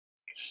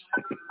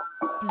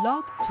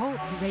Blog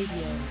Talk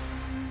Radio.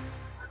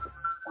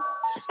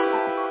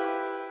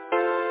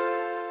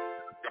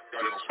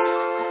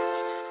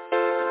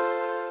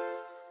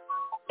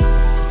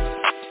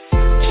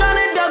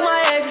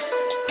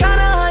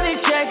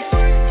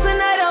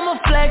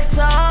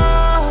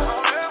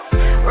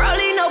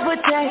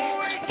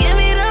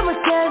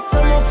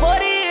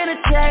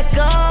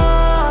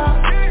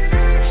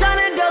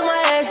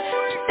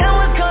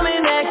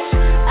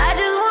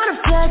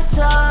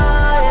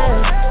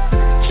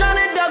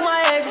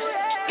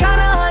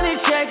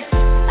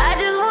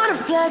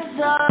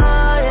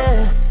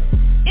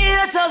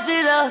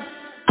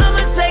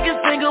 Take a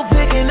single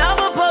pic and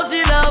I'ma post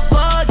it up,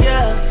 oh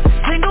yeah.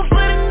 Single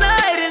for the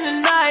night, in the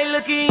night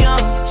looking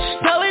young.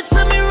 Throw it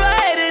to me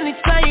right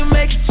anytime you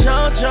make it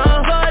jump,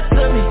 jump. Throw it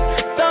to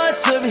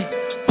me,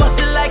 bust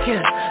it like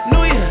it,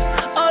 New Year,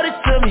 owe this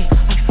to me. I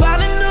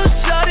found a new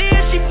shorty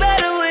and she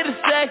better with the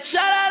sex.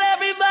 Shout out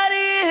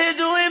everybody in here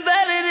doing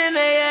better than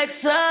they ex.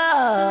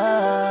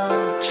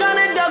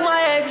 Tryna duck my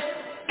ex,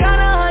 got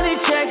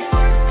 100 checks.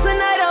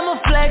 Tonight I'ma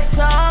flex,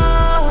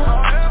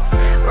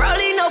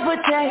 Rollie no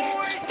protect.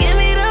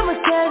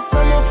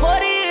 I'm a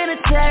 40 in a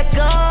tech,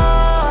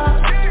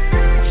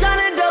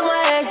 tryna duck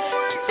my ex,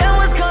 then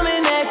what's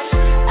coming next?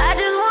 I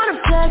just wanna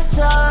flex,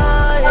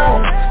 yeah.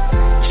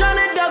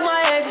 Tryna duck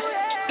my ex,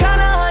 got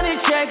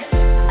 100 checks.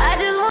 I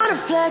just wanna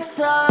flex,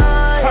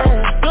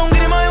 yeah. Don't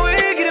get in my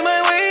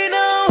way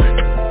now.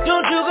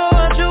 Don't you go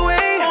out your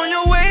way, on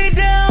your way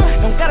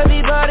down. Don't gotta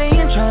be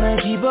bodying,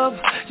 tryna keep up.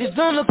 Just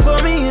don't look for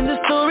me in the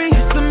story.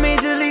 It's the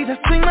major leagues, I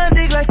swing my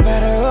dick like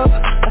batter up.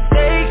 I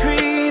stay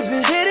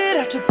creepin', hit it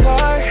at your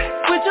park.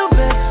 With your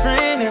best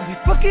friend and we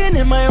fucking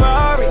in my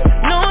Rari.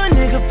 No a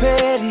nigga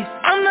petty,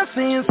 I'm not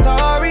saying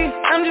sorry.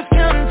 I'm just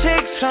counting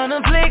checks,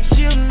 tryna flex,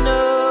 you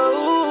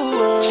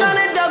know.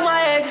 Tryna duck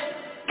my ex,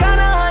 got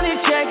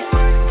 100 checks.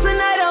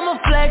 Tonight I'ma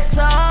flex,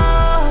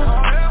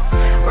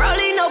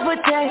 Rollie no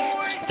protect.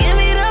 Give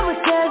me the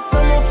request,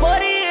 I'm a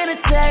 40 in a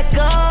tech,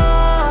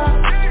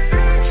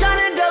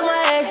 Tryna duck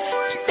my ex,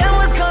 then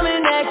what's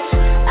coming next?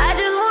 I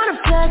just wanna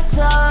flex,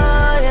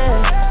 yeah.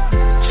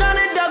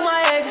 Tryna duck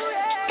my ex,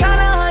 got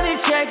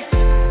 100 checks.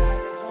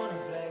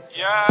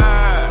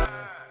 Yeah,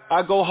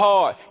 I go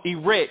hard,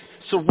 erect,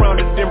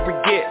 surrounded in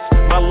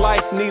briquettes. My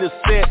life need a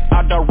set,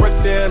 I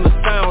direct it in the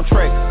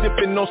soundtrack.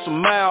 Sipping on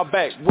some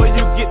Malbec, where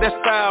you get that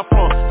style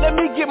from? Let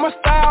me get my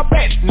style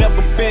back.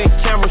 Never been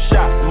camera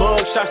shot,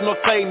 mug shots, no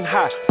Clayton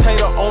high.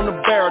 Tater on the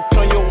barrel,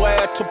 turn your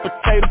ass to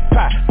potato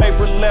pie.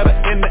 Favorite letter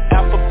in the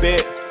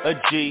alphabet, a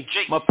G.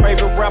 My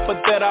favorite rapper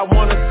that I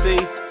wanna see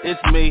is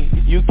me.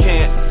 You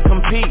can't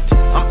compete,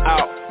 I'm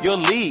out your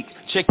league.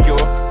 Check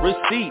your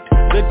receipt,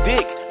 the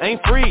dick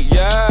ain't free,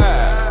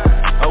 yeah.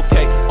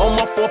 Okay, on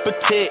my forfeit,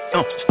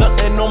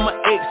 stuntin' on my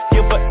ex.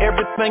 Give her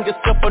everything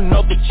except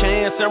another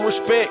chance and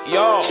respect,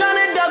 y'all.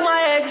 Tryna duck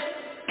my ex,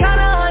 got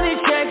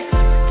 100 checks.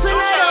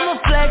 Tonight I'ma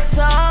flex,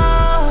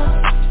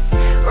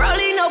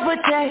 Rollie no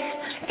protect.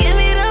 Give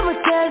me the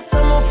request,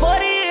 I'm a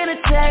 40 in a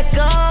tech,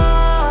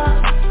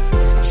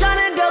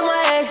 Tryna duck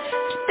my ex,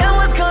 then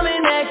what's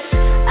coming next?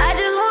 I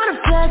just wanna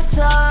flex,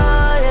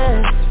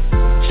 yeah.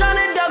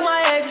 Tryna duck my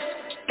ex,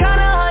 got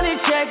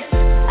 100 checks.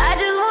 I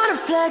just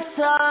wanna flex,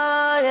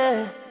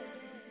 yeah.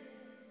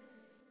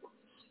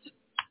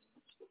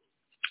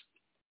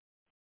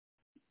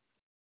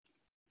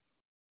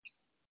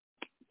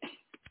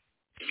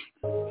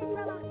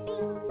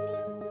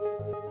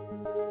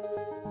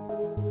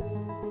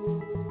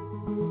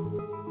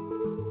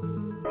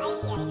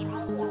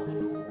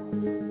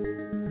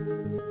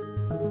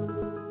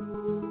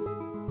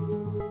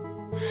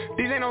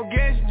 These ain't no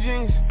guess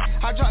jeans.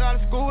 I dropped out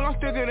of school, I'm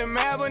still getting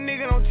mad, but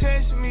nigga don't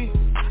test me.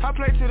 I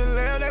play to the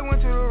left, they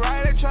went to the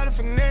right, they try to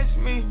finesse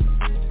me.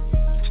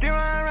 Still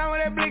running around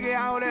with that blicky,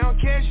 I hope they don't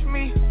catch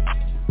me.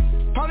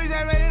 Police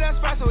ain't raided that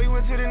spot, so we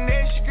went to the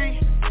next street.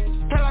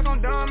 Play like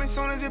I'm dumb, as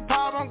soon as it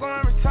pop, I'm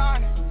going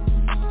retarded.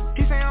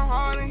 He say I'm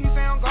hard and he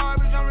say I'm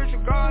garbage, I'm rich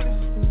regardless.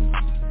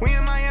 We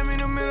in Miami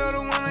in the middle of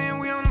the winter and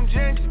we on them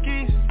jet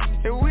skis.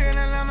 If we in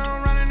Atlanta,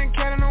 I'm running the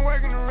cat and I'm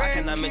working the red. I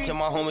cannot mention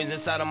my homies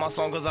inside of my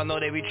song cause I know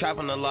they be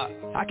trapping a lot.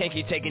 I can't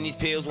keep taking these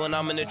pills when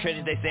I'm in the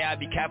trenches, they say I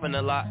be capping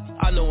a lot.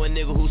 I know a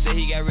nigga who said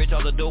he got rich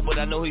off the dope, but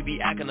I know he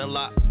be acting a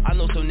lot. I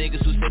know some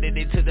niggas who said that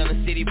they took down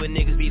the city, but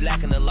niggas be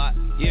lacking a lot.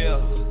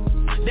 Yeah,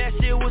 that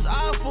shit was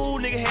our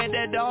food, nigga had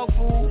that dog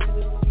food.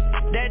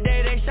 That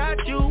day they shot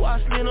you,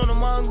 I slid on the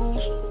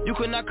mongoose. You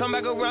could not come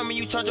back around me,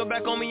 you turned your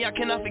back on me, I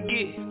cannot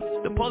forget.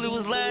 The police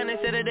was lying, they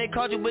said that they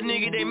caught you, but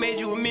nigga, they made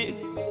you admit.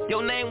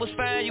 Your name was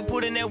fine, you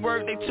put in that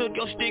work, they took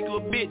your stick, you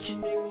a bitch.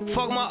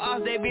 Fuck my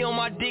ops, they be on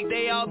my dick,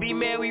 they all be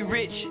mad, we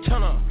rich.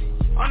 Turn up.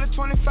 Under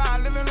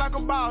 25, living like a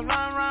boss,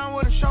 lying around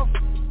with a chauffeur.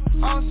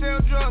 I don't sell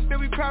drugs, still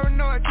be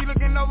paranoid, keep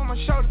looking over my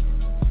shoulder.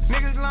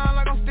 Niggas lying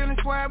like I'm stealing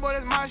swag, but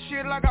it's my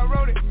shit like I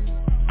wrote it.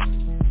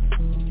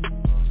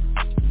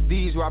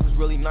 These These rappers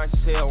really nice as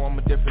hell, I'm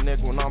a different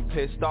nigga when I'm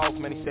pissed off.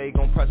 Many say he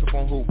gon' press up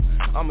on who?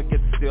 I'ma get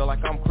the steal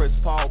like I'm Chris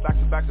Paul. Back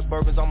to back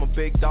suburbans, I'm a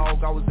big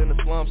dog. I was in the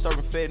slum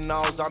serving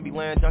fentanyls. I be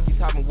laying junkies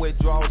having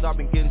withdrawals. I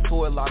been getting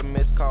to a lot of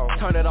missed calls.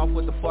 Turn it off,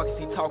 what the fuck is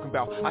he talking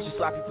about? I should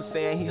slap people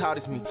saying he hot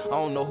as me. I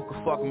don't know who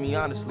can fuck with me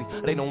honestly.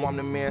 They don't want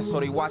the man, so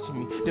they watching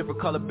me.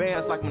 Different color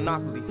bands like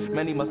Monopoly.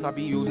 Man, he must not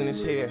be using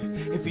his hair.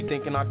 If he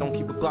thinking I don't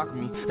keep a Glock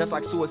with me, that's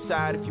like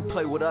suicide. If you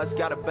play with us,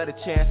 got a better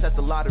chance at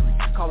the lottery.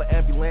 Call an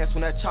ambulance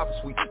when that chopper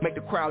sweet. Make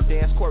the crowd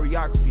dance,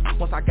 choreography.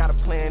 Once I got a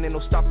plan, ain't no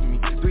stopping me.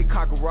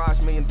 3-car garage,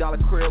 $1 million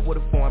crib with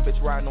a foreign bitch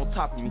riding on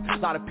top of me. A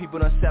lot of people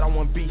done said I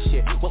want beat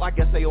shit. Well, I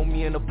guess they owe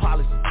me an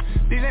apology.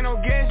 These ain't no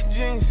guest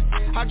jeans.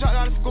 I dropped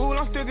out of school,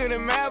 I'm still good at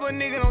math, but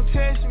nigga don't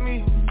test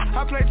me.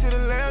 I play to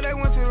the left, they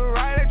went to the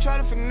right, they try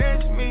to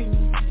finesse me.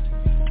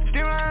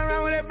 Still riding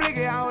around with that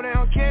blicky, I hope they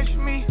don't catch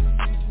me.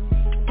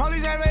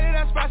 Police had raided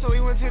that spot, so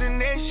we went to the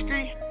next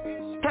street.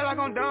 Play like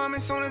I'm dumb,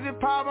 as soon as it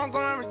pop, I'm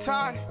going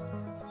retarded.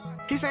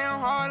 He say I'm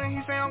hard and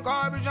he say I'm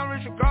garbage, I'm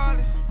rich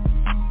regardless.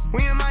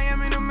 We in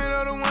Miami in the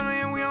middle of the winter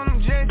and we on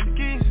them jet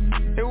skis.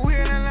 If we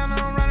in Atlanta,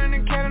 I'm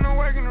running the cat and I'm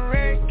working the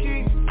red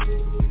key.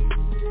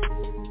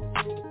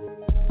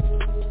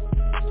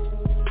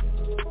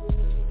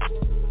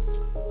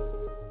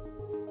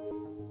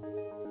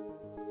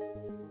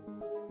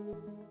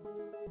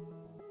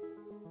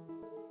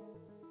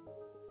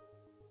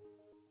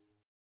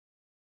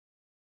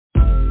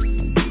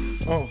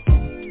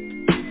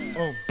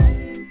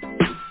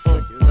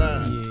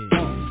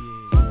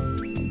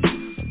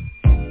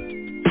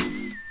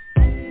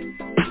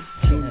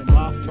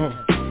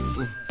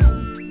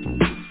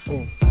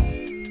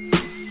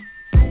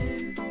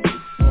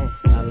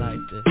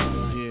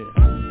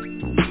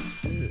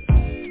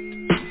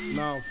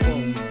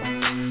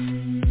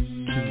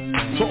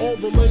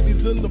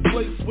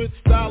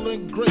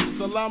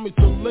 Allow me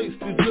to lace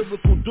these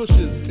lyrical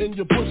douches in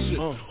your bushes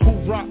who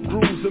rock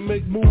grooves and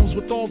make moves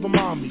with all the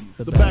mommies.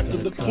 The back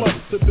of the club,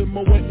 sipping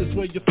my wet is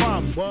where you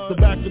find me. The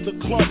back of the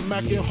club,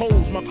 macking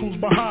holes, my crew's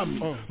behind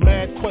me.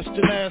 Mad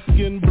question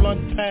asking,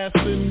 blunt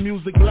passing,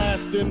 music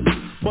lasting.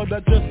 But I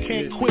just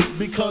can't quit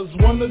because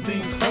one of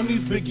these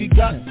honeys Biggie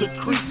got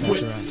to creep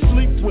with,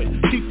 sleep with,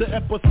 keep the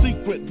ep a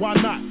secret. Why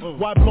not?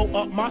 Why blow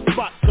up my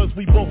spot? Cause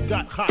we both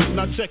got hot.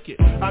 Now check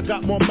it. I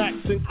got more Max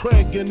than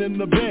Craig and in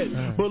the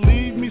bed.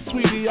 Believe me,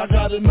 sweetie, I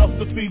got enough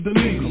to feed the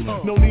needy.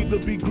 No need to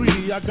be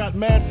greedy. I got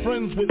mad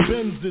friends with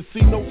Benzes.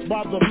 See notes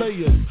by the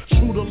layers.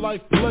 True to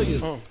life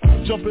players.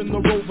 Jump in the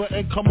Rover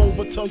and come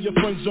over. Tell your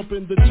friends jump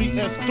in the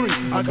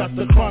GS3. I got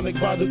the chronic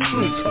by the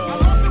tree. I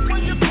love it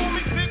when you call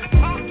me Big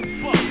Papa.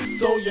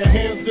 Throw your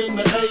hands in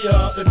the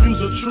air if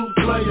you's a true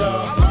player.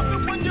 I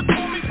love it when you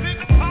call me Big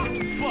Papa.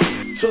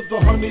 To the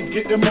honeys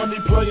getting money,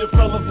 playing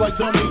fellas like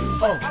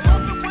dummies. I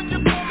love it when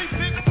you call me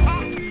Big Papa.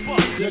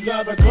 You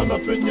got a gun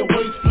up in your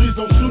waist, please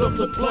don't shoot up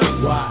the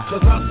place. Why?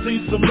 Cause I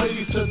see some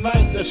ladies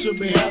tonight that should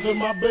be having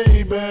my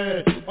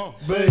baby.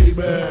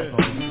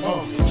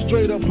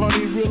 Straight up,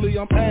 honey, really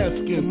I'm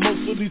asking.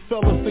 Most of these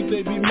fellas think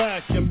they be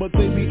macking, but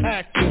they be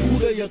acting. Who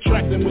they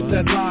attracting with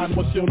that line?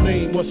 What's your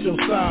name? What's your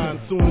sign?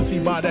 Soon as he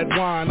buy that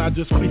wine, I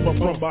just creep up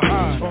from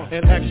behind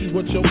and ask you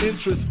what your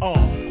interests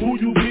are. Who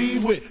you be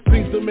with?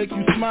 Things to make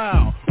you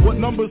smile. What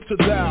numbers to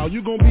dial?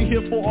 You gon' be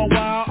here for a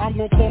while. I'm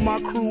gon' call my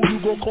crew. You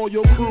gon' call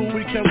your crew.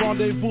 We can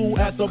rendezvous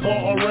at the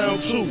bar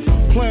around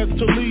 2. Plans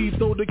to leave,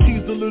 throw the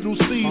keys to little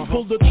Steve.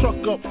 Pull the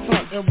truck up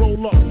front and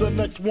roll up the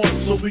next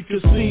one so we can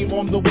see him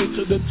on the way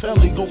to the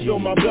telly. Go fill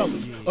my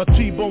belly. A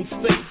T-bone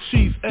steak,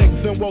 cheese,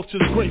 eggs, and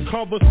Welch's grape.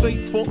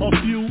 Conversate for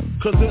a few,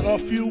 cause in a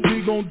few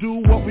we gon'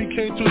 do what we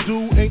came to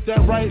do. Ain't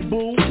that right,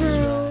 boo?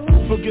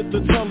 Forget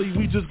the telly,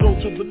 we just go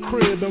to the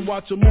crib and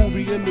watch a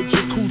movie in the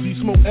jacuzzi.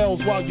 Smoke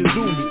L's while you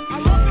do me. I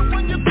love it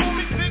when you call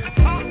me Big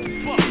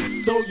Papa.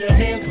 Throw your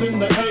hands in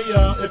the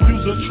air if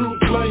you's a true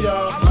player.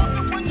 I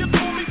love it when you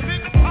call me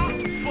Big Papa.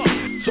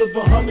 To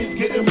the honeys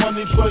getting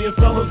money, playing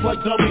fellas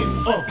like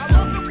dummies. I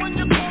love it when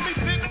you call me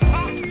Big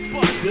Papa.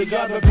 You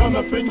got a gun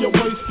up in your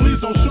waist, please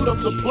don't shoot up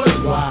the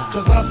place.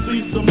 Cause I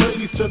see some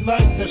ladies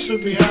tonight that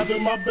should be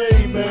having my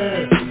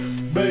baby.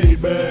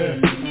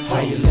 How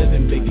you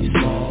living, Biggie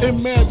Small?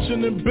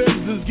 Imagining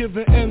Benzes,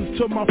 giving ends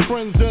to my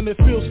friends and it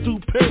feels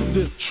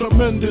stupendous.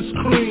 Tremendous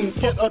cream,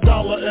 get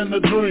 $1 and a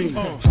dream.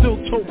 Still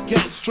tote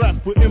gas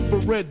strapped with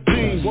infrared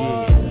beams.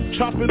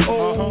 Chopping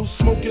O's,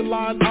 smoking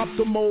line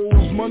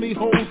optimals. Money,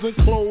 holes, and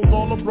clothes,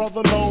 all a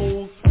brother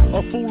knows.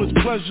 A foolish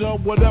pleasure,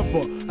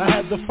 whatever. I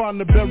had to find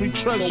the buried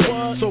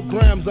treasure. So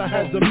grams I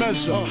had to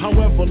measure.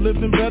 However,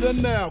 living better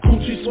now.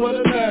 Coochie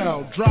sweater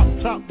now. Drop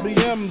top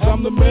BMs,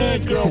 I'm the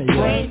man,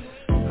 girlfriend.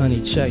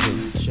 Honey, check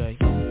it.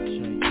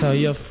 Tell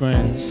your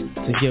friends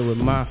to get with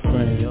my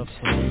friends.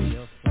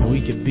 And we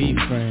could be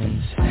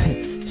friends.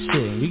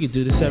 Shit, we could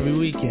do this every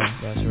weekend.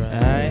 That's right.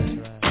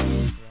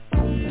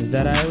 Alright? Is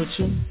that alright with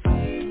you?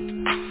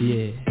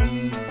 Yeah.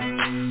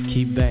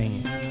 Keep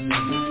banging. I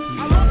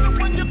love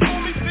it when you call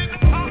me Big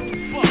Papa.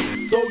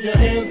 Throw your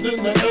hands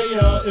in the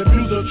air if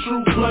you's a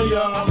true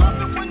player. I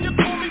love it when you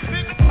call me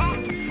Big Papa.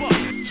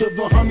 To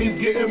the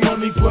honeys getting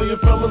money, playing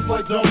fellas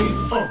like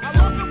dummies. I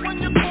love it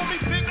when you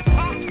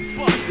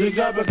You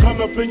gotta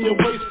come up in your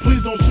waist,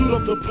 please don't shoot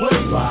up the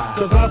place.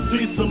 Cause I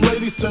see some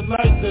ladies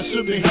tonight that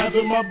should be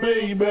having my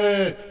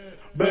baby.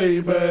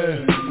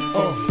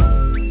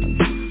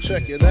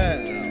 Check it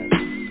out.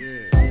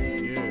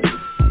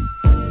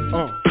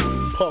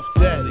 Puff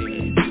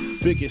Daddy,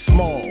 Biggie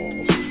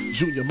Smalls,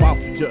 Junior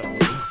Mafia,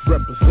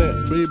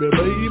 represent, baby.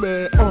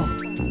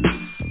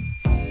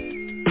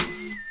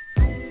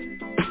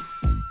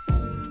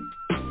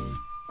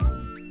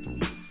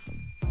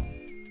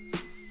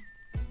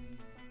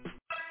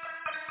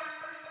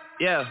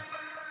 Yeah.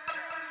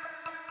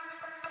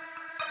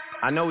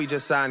 I know we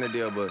just signed the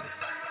deal, but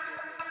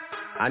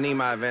I need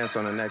my advance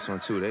on the next one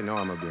too. They know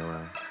I'm gonna be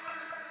around.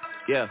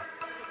 Yeah.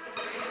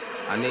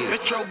 I need it.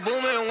 Metro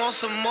Boomin want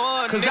some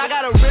more. Cause I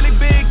got a really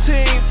big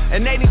team,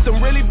 and they need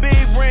some really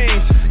big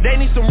rings. They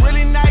need some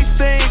really nice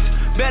things.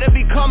 Better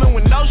be coming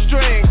with no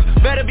strings.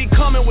 Better be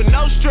coming with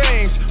no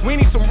strings. We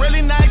need some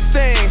really nice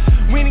things.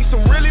 We need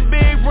some really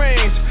big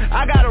rings.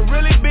 I got a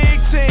really big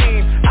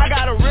team. I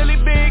got a really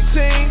big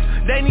team.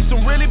 They need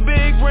some really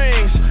big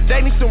rings.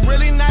 They need some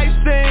really nice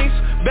things.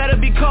 Better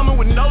be coming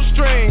with no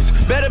strings.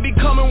 Better be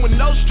coming with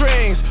no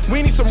strings.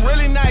 We need some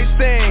really nice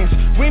things.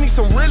 We need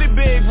some really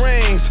big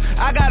rings.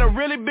 I got a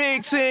really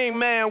big team,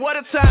 man. What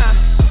a time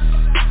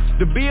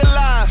to be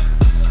alive.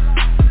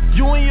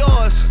 You and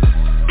yours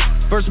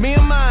versus me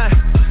and mine.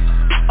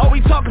 Are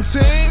we talking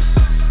teams?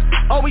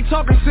 Are we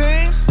talking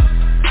teams?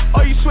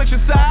 Are you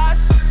switching sides?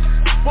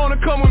 Wanna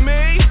come with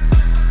me?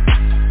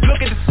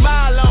 Look at the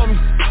smile on me.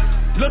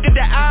 Look at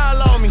the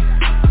owl on me.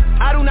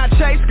 I do not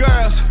chase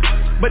girls,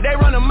 but they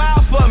run a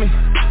mile for me.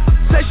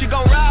 Say she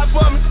gon' ride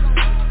for me.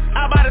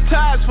 I'll buy the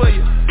tires for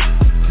you.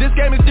 This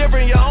game is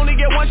different. You only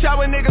get one shot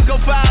when niggas go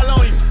foul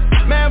on you.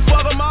 Man,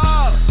 fuck them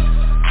all.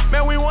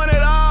 Man, we want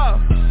it all.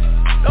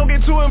 Don't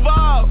get too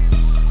involved.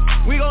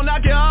 We gon'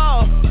 knock it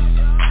off.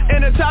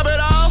 And to top it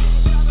off,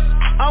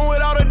 I'm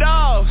with all the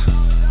dogs.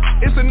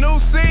 It's a new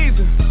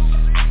season,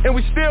 and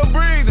we still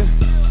breathing.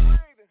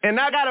 And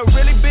I got a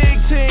really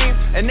big team,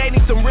 and they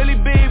need some really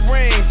big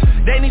rings.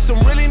 They need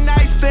some really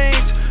nice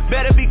things.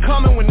 Better be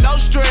coming with no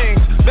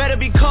strings. Better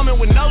be coming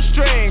with no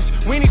strings.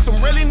 We need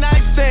some really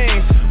nice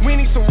things. We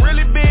need some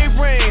really big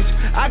rings.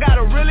 I got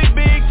a really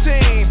big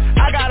team.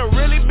 I got a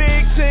really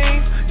big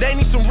team. They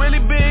need some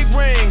really big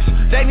rings.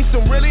 They need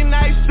some really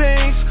nice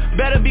things.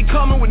 Better be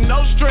coming with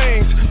no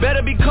strings.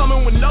 Better be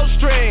coming with no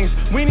strings.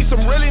 We need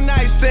some really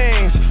nice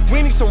things.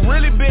 We need some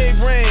really big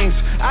rings.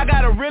 I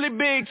got a really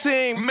big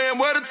team. Man,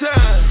 what a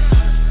time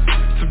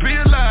to be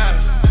alive.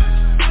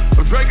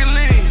 I'm drinking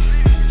lean.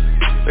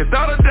 They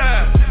thought I'd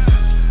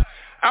die.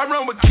 I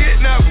run with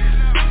kidnappers.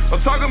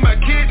 I'm talking about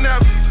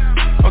kidnappers.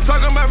 I'm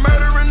talking about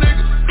murdering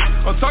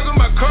niggas. I'm talking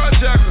about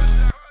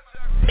carjackers.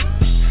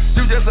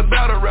 You just a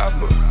battle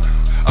rapper.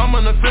 I'm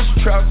an official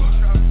trapper.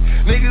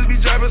 Niggas be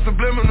driving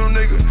subliminal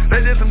niggas.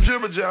 They just some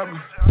jibber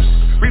jabber.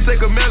 We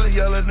take a melon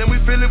yellow, then we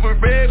fill it with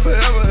red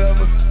forever.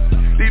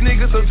 These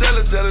niggas so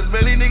jealous.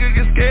 Man, these niggas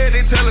get scared,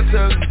 they tell it.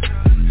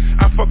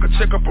 I fuck a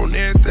check up on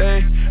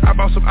everything. I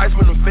bought some ice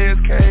when the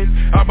feds came.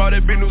 I bought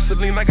that big new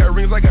Celine. I got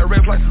rings, I got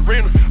rings like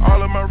Serena. All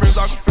of my rings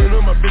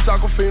Aquafina, my bitch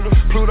Aquafina.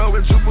 Pluto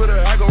and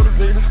Jupiter, I go to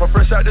Venus. I'm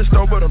fresh out the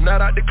stove, but I'm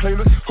not out the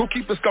cleaner. Who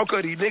keep a scope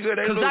of these niggas,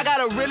 they Cause lose. I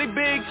got a really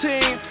big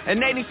team,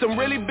 and they need some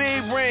really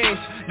big rings.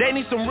 They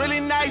need some really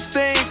nice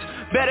things.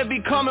 Better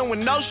be coming with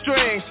no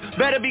strings.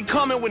 Better be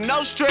coming with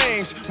no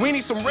strings. We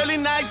need some really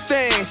nice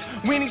things.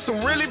 We need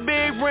some really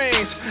big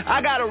rings. I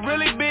got a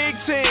really big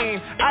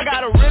team. I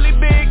got a really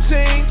big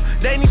team.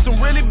 They need some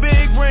really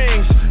big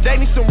rings. They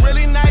need some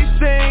really nice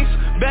things.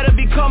 Better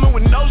be coming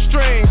with no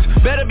strings.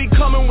 Better be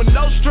coming with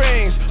no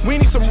strings. We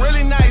need some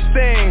really nice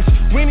things.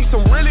 We need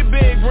some really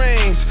big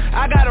rings.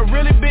 I got a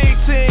really big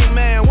team,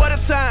 man. What a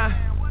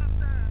time.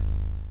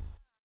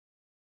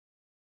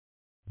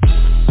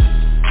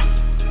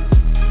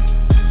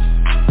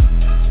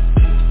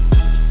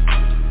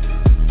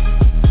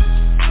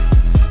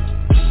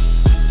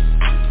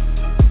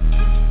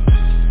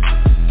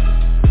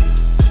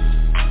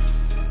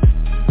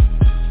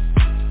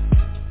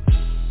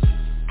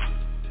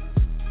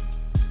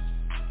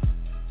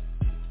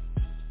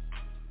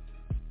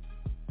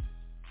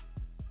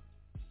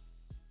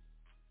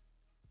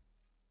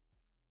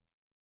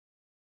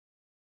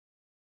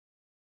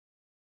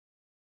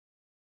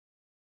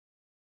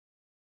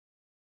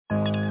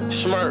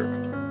 Smirk.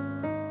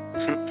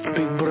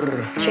 Big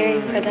brr.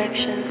 Jerry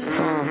Production.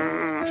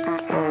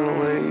 I don't know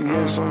where you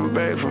get something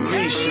back from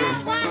me, shit.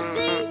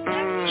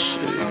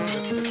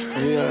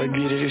 You gotta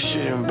get this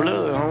shit in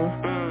blood, huh?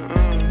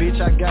 Bitch,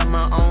 I got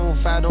my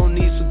own fight, don't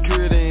need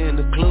security in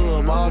the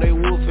club. All they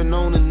woofing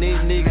on the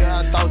neck, nigga,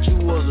 I thought you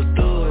was a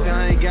thug.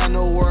 I ain't got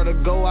nowhere to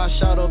go, I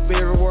shot up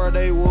everywhere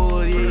they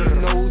was. Yeah, you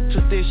know who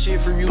took this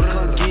shit from you,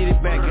 come get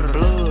it back in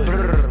blood.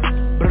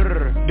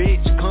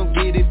 Bitch, come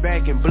get it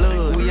back in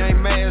blood. We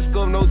ain't mask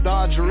up, no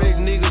Dodger X,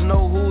 niggas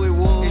know who it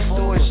was. They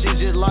doing shit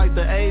just like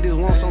the 80s,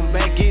 want some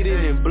back, get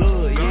it in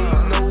blood. Yeah,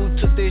 you know who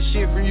took that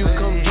shit from you,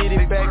 come get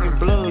it back in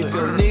blood. If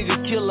your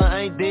nigga killer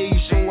ain't dead, you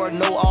should wear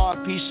no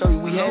RP he show you.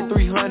 We had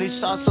 300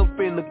 shots up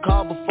in the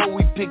car before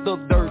we picked up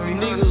dirt. You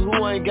niggas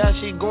who ain't got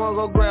shit going,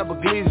 go grab a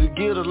glizzy,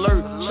 get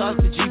alert.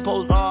 Shots to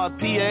G-Post,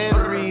 RP, and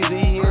the reason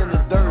he in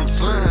the dirt.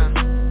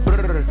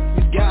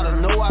 You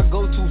gotta know I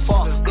go too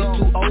far. Got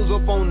 2 O's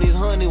up on this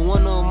 100,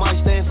 one of them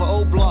might stand for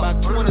O-Block.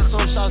 About 20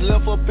 some shots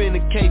left up in the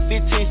K,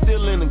 15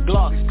 still in the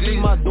Glock. See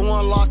my door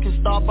unlock and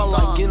stop, I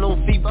like getting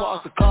on feet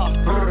past the car.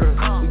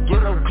 We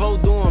get up close,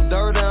 doing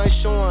dirt, I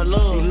ain't showing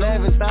love.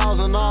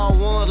 11,000 all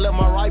ones, left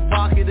my right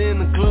pocket in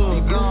the club.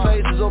 These blue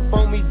faces up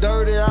on me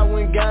dirty, I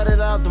went got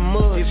it out the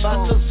mud. If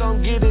I took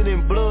some, get it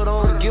in blood,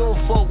 I don't give a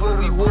fuck where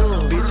we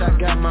was. Bitch, I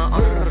got my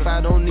own, if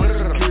I don't need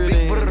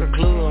security in the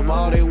club.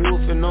 All they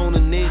woofing on the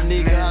net,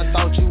 nigga, I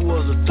thought you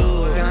was a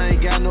thug. I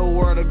ain't got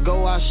nowhere to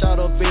go, I shot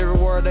up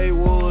everywhere they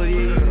was. Yeah,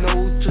 you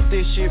know who took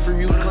this shit from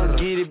you, come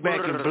get it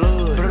back in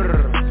blood.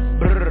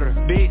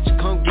 Bitch,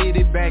 come get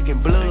it back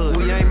in blood.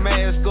 We ain't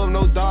mask up,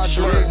 no Dodge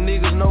drugs,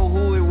 niggas know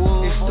who it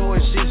was. It's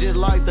doing shit just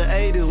like the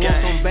 80s,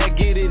 want come back,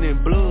 get it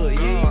in blood.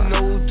 Yeah, you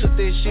know who took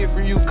that shit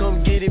from you,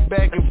 come get it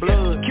back in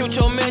blood. Killed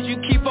your man,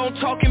 you keep on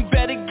talking,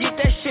 better get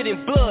that shit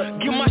in blood.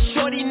 Give my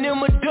shorty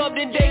them a dub,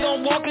 then they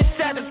gon' walk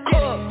inside the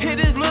club. Hit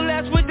his little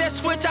ass with that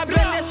switch, I bet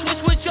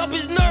that switch up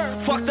his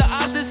nerve. Fuck the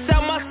odds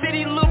inside my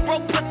city, little bro,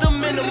 put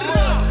them in the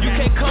mud. You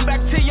can't come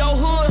back to your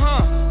hood,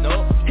 huh?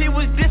 No. He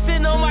was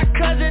dissing on my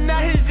cousin,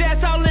 now his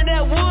ass all in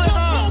that wood,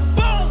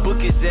 huh?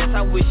 Book his ass,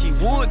 I wish he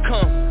would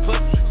come.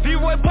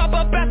 B-Roy pop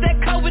up out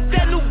that car with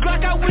that new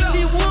Glock, I wish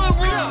he would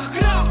run.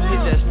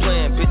 His ass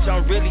playing, bitch,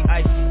 I'm really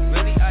icy.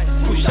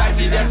 Push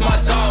icy, that's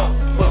my dog.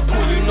 But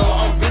Pooh, you know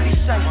I'm really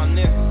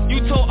icy. You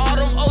told all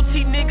them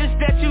OT niggas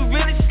that you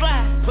really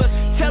slide.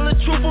 Tell the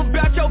truth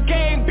about your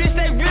game, bitch,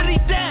 they really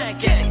dying.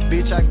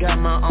 Bitch, I got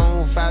my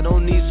own, if I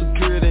don't need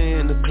security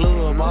in the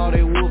club. All they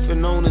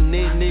woofing on the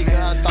net, nigga,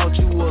 I thought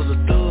you was a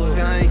thug.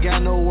 I ain't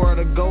got nowhere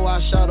to go, I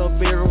shot up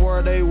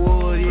everywhere they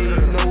was. Yeah,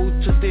 you know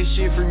who took this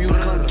shit from you,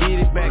 come get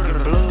it back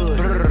in blood.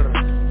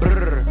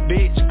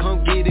 Bitch,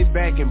 come get it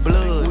back in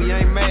blood. We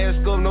ain't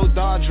mask up, no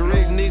Dodge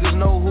drugs, niggas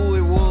know who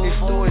it was.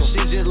 It's doing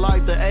shit just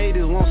like the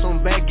 80s, want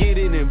some back, get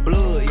it in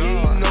blood.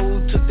 Yeah, you know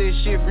who took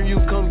that shit from you,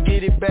 come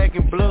get it back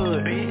in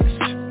blood. Bitch,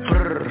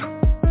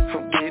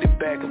 come get it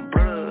back in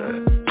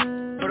blood.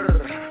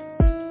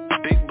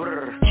 Big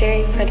brr.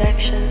 Jerry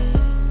Production.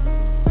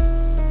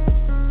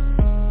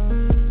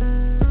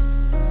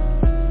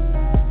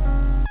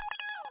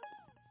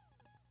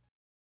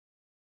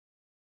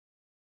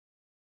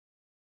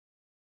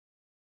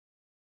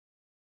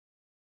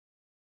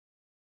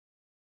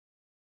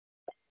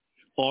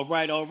 All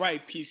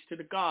right. Peace to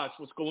the gods.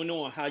 What's going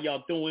on? How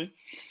y'all doing?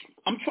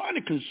 I'm trying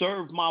to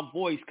conserve my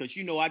voice because,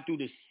 you know, I do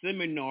the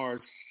seminar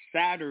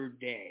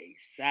Saturday.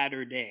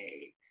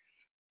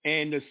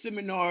 And the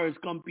seminar is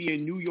going to be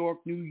in New York,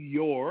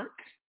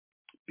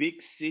 big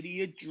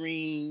city of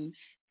dreams.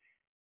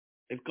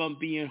 It's going to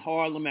be in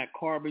Harlem at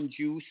Carbon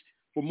Juice.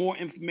 For more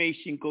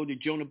information, go to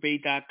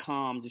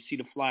jonahbay.com to see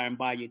the flyer and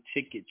buy your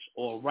tickets.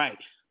 All right.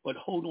 But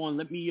hold on.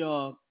 Let me...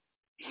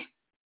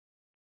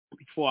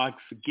 before I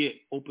forget,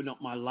 open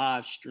up my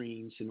live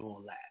streams and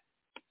all that.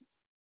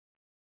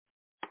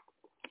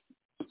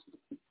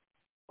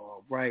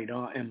 All right,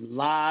 I am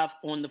live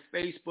on the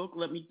Facebook.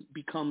 Let me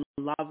become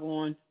live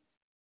on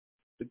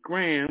the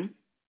gram.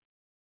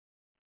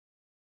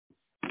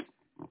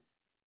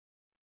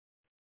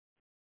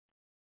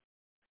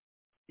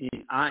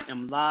 And I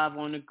am live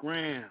on the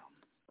gram.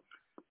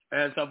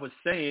 As I was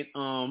saying,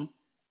 I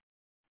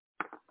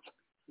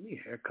need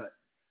a haircut.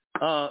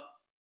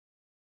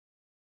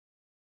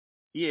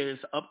 Yeah,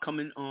 it's an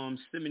upcoming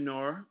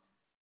seminar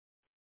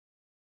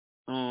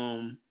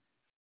in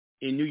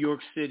New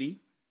York City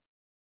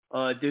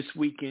this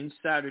weekend,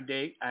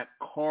 Saturday, at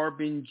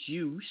Carbon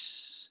Juice.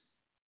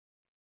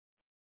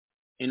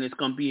 And it's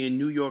going to be in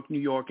New York,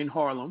 and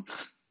Harlem.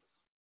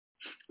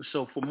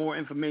 So for more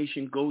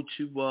information, go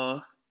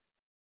to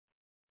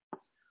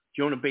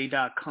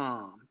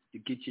jonahbay.com to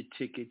get your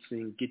tickets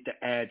and get the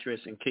address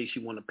in case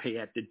you want to pay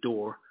at the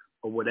door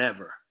or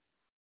whatever.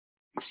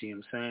 You see what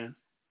I'm saying?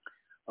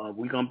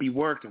 We're going to be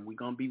working. We're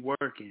going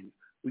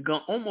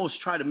to almost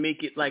try to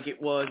make it like it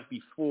was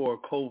before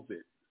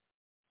COVID.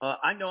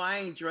 I know I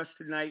ain't dressed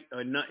tonight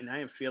or nothing. I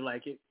didn't feel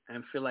like it. I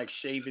didn't feel like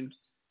shaving.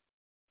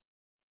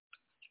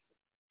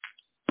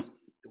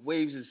 The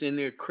waves is in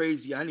there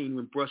crazy. I didn't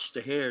even brush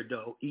the hair,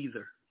 though,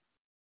 either.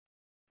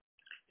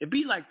 It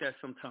be like that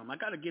sometime. I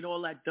got to get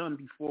all that done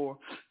before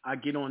I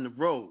get on the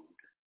road.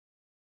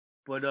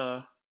 But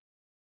I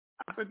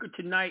figured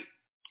tonight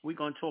we're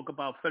going to talk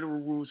about federal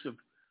rules of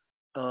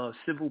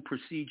Civil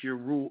Procedure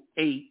Rule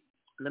 8.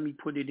 Let me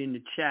put it in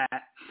the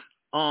chat.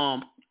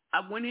 I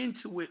went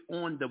into it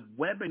on the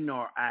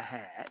webinar I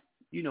had.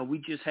 You know, we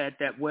just had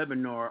that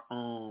webinar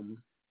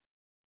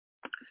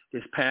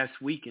this past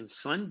weekend,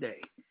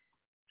 Sunday.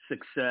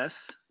 Success.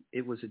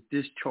 It was a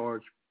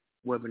discharge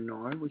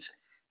webinar.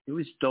 It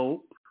was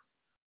dope.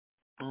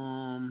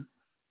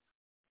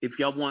 If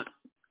y'all want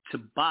to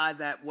buy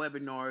that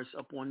webinar, it's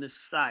up on the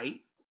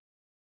site,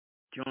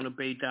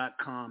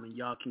 jonahbay.com, and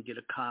y'all can get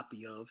a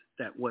copy of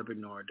that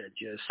webinar that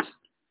just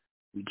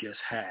we just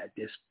had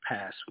this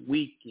past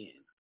weekend.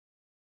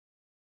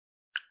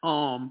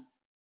 I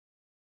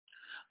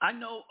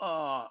know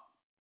I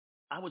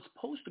was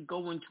supposed to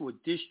go into a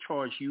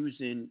discharge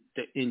using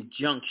the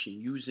injunction,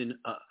 using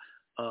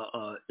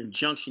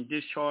injunction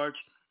discharge.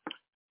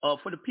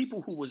 For the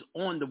people who was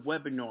on the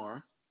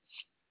webinar,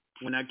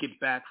 when I get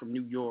back from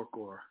New York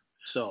or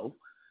so,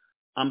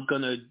 I'm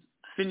going to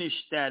finish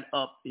that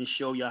up and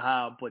show you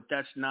how, but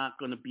that's not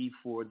going to be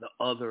for the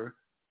other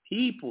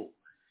people.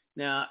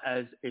 Now,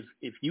 as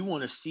if you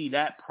want to see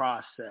that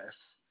process,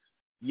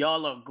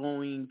 y'all are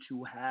going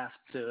to have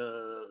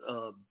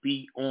to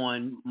be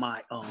on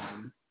my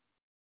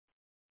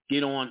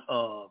get on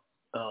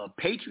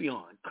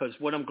Patreon, because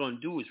what I'm going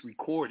to do is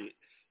record it,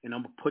 and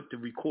I'm going to put the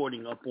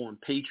recording up on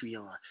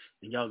Patreon,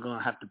 and y'all going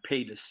to have to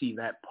pay to see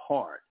that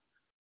part.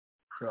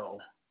 So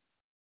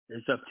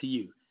it's up to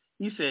you.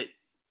 He said,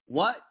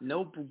 what?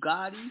 No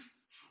Bugatti?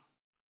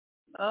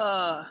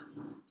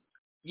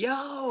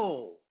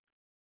 Yo,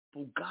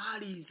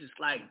 Bugattis is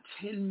like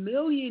 10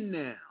 million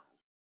now.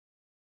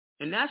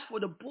 And that's for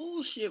the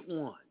bullshit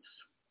ones.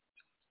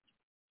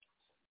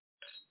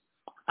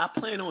 I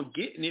plan on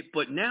getting it,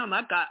 but now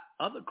I got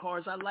other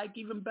cars I like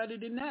even better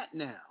than that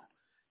now.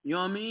 You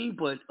know what I mean?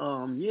 But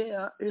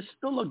yeah, it's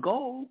still a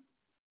goal.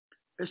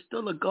 It's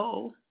still a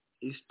goal.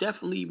 It's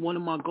definitely one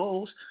of my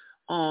goals.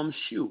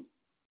 Shoot.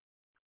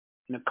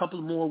 In a couple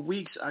of more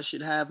weeks, I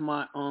should have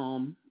my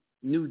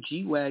new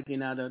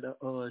G-Wagon out of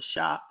the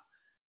shop.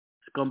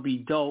 It's gonna be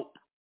dope.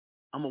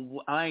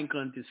 I ain't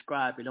gonna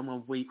describe it. I'm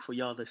gonna wait for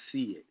y'all to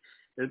see it.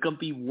 It's gonna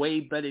be way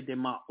better than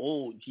my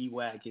old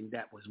G-Wagon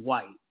that was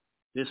white.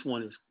 This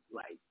one is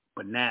like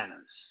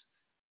bananas.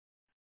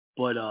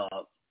 But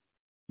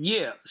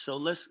yeah. So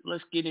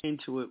let's get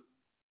into it.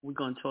 We're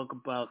gonna talk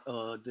about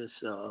this.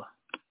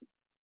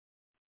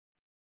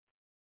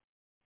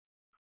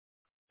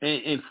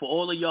 And for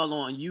all of y'all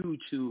on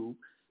YouTube,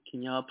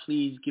 can y'all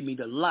please give me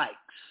the likes?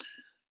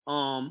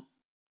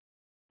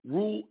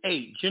 Rule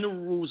 8, general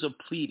rules of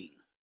pleading.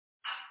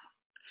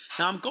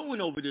 Now I'm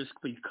going over this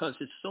because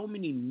there's so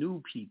many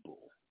new people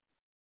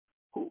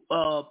who,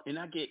 and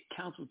I get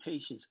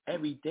consultations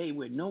every day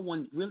where no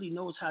one really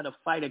knows how to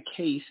fight a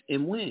case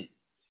and win.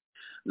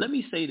 Let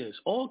me say this: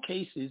 all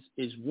cases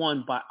is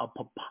won by a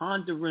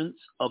preponderance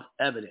of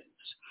evidence.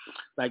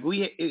 Like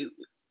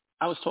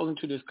I was talking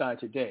to this guy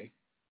today.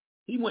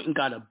 He went and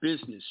got a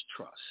business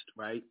trust,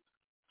 right?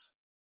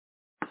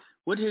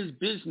 With his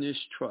business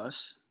trust,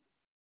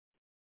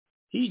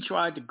 he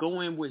tried to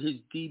go in with his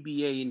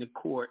DBA in the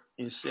court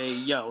and say,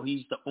 yo,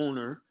 he's the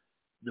owner,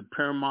 the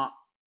paramount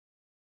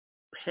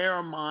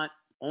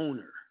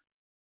owner.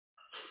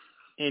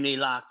 And they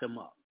locked him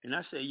up. And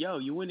I said, yo,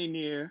 you went in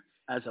there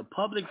as a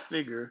public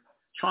figure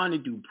trying to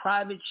do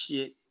private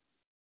shit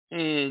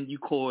and you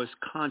caused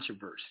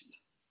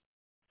controversy.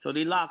 So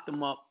they locked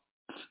him up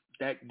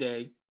that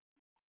day,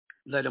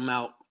 let him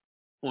out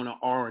on an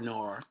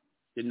R&R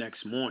the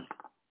next morning.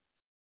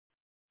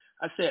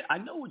 I said, I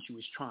know what you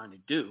was trying to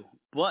do,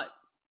 but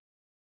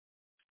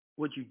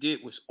what you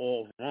did was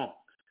all wrong.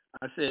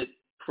 I said,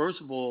 first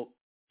of all,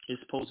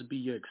 it's supposed to be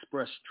your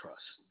express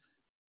trust.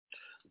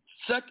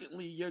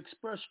 Secondly, your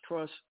express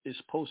trust is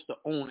supposed to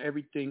own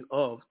everything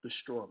of the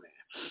straw man.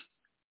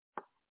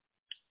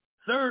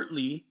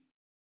 Thirdly,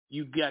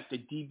 you got the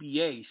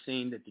DBA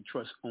saying that the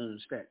trust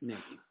owns that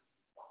name,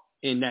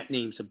 and that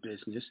name's a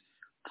business.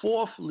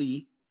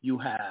 Fourthly, you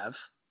have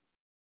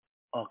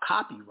a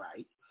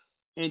copyright.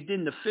 And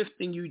then the fifth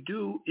thing you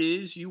do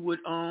is you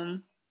would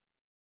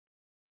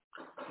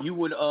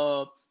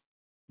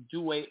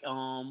do a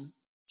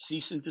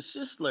cease and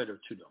desist letter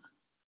to them.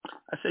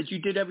 I said, you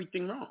did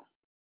everything wrong.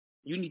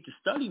 You need to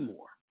study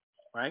more,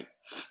 right?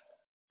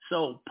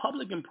 So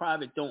public and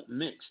private don't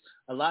mix.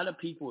 A lot of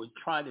people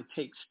try to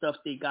take stuff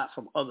they got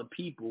from other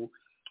people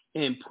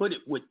and put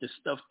it with the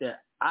stuff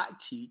that I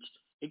teach.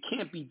 It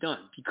can't be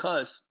done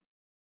because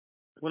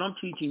what I'm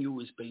teaching you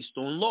is based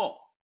on law.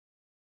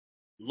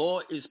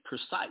 Law is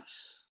precise,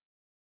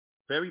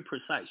 very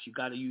precise. You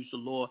got to use the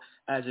law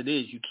as it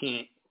is. You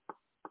can't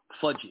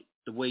fudge it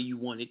the way you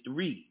want it to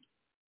read.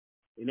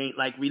 It ain't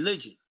like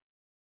religion.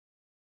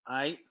 All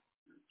right?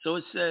 So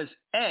it says,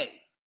 A,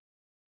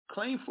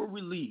 claim for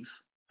relief.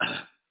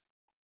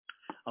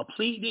 A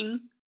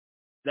pleading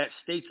that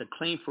states a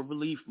claim for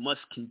relief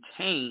must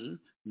contain,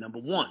 number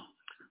one,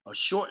 a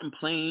short and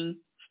plain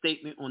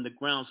statement on the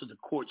grounds of the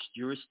court's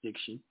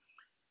jurisdiction,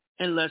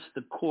 unless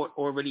the court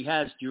already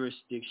has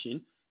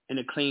jurisdiction and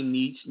the claim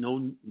needs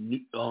no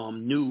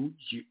new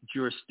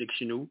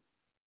jurisdictional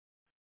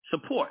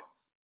support.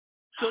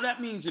 So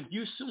that means if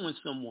you're suing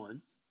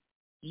someone,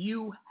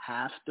 you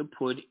have to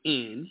put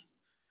in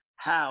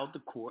how the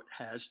court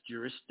has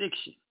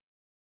jurisdiction,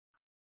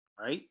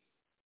 right?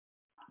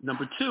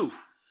 Number two,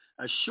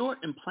 a short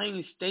and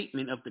plain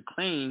statement of the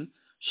claim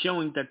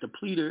showing that the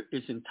pleader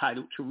is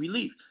entitled to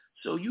relief.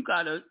 So you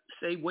got to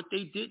say what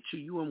they did to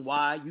you and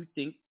why you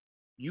think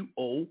you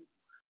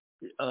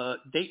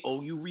they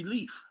owe you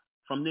relief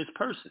from this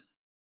person,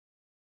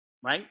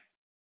 right?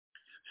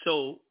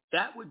 So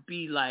that would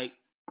be like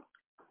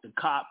the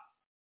cop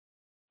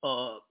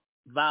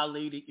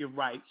violated your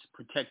rights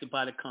protected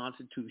by the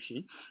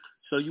Constitution.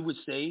 So you would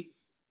say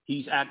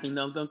he's acting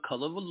under the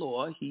color of the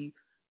law. He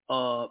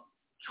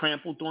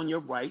trampled on your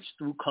rights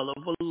through color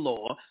of the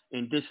law,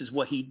 and this is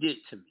what he did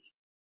to me.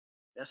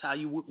 That's how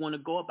you would want to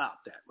go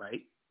about that,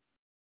 right?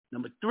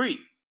 Number 3,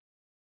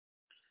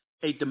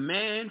 a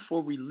demand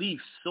for relief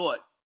sought,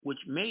 which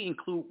may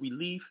include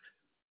relief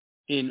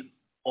in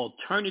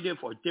alternative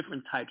or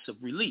different types of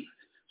relief.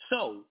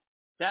 So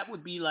that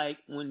would be like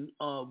when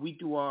we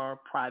do our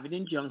private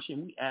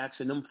injunction, we ask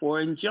them for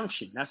an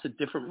injunction. That's a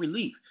different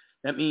relief.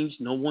 That means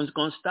no one's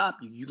going to stop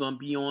you. You're going to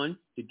be on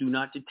the do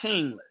not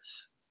detain list,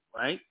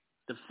 right?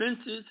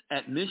 Defenses,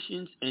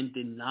 admissions, and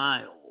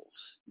denials.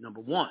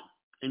 Number 1,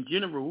 in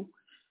general,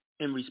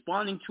 in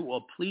responding to a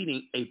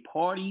pleading, a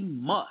party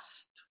must,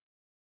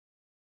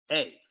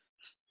 A,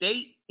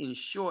 state in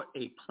short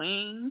a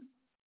plain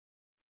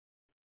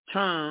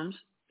terms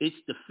its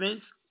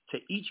defense to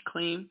each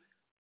claim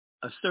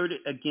asserted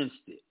against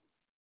it.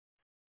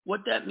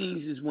 What that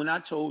means is when I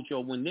told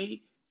y'all, when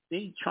they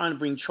trying to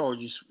bring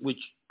charges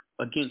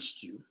against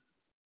you,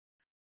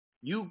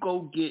 you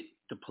go get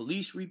the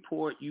police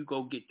report, you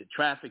go get the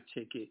traffic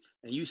ticket,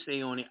 and you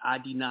say on it, I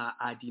deny,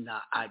 I deny,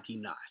 I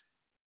deny.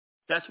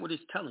 That's what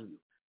it's telling you.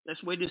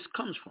 That's where this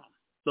comes from,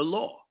 the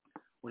law.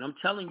 When I'm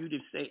telling you to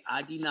say,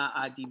 I deny,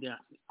 I deny,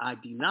 I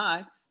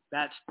deny,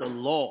 that's the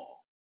law.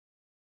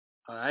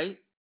 All right?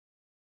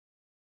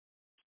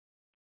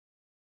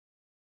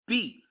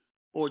 B,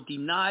 or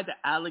deny the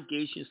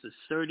allegations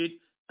asserted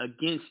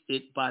against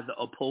it by the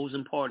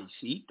opposing party.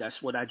 See, that's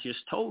what I just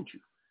told you.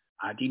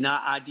 I deny,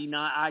 I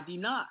deny, I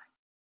deny.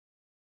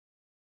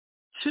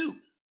 2,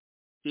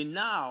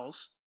 denials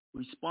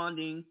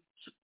responding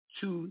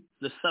to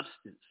the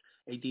substance.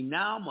 A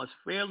denial must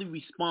fairly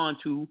respond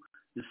to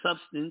the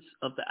substance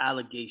of the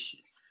allegation.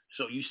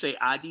 So you say,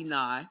 I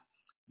deny,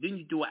 then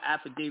you do an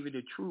affidavit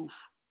of truth,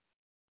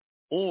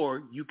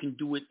 or you can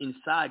do it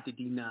inside the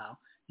denial.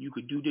 You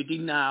could do the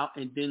denial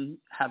and then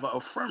have an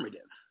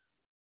affirmative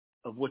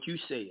of what you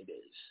say it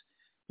is.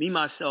 Me,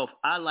 myself,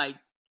 I like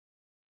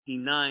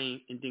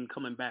denying and then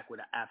coming back with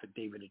an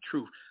affidavit of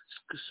truth.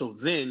 So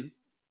then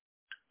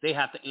they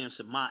have to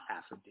answer my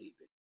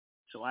affidavit.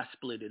 So I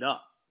split it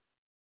up.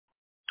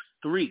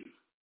 3,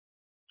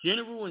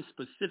 general and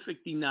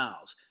specific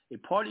denials. A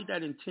party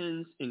that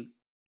intends in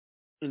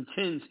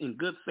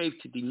good faith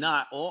to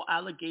deny all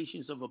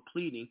allegations of a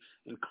pleading,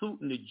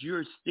 including the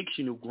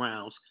jurisdictional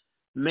grounds,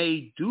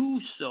 may do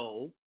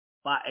so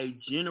by a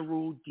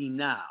general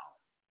denial.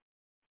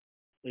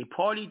 A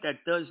party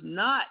that does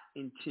not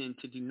intend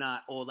to deny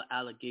all the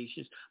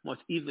allegations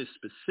must either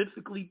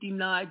specifically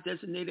deny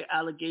designated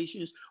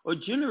allegations or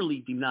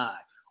generally deny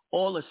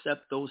all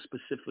except those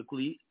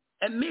specifically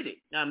admitted.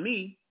 Now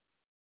me,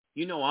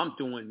 you know, I'm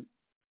doing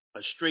a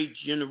straight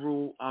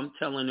general. I'm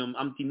telling them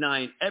I'm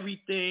denying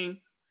everything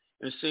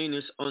and saying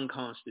it's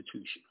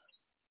unconstitutional.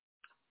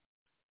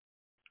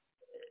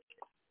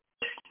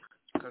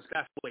 Because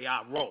that's the way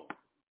I roll.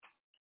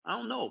 I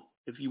don't know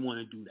if you want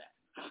to do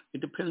that.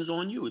 It depends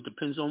on you. It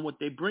depends on what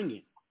they bring in.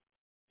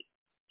 It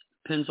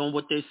depends on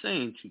what they're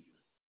saying to you.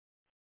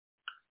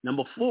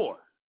 Number 4,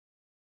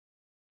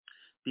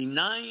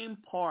 denying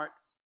part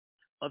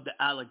of the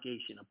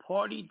allegation. A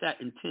party that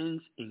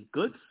intends in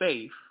good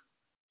faith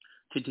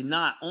to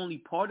deny only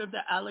part of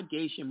the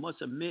allegation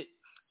must admit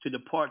to the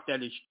part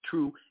that is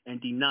true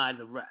and deny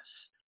the rest.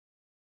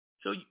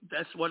 So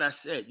that's what I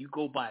said. You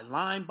go by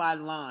line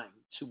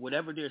to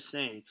whatever they're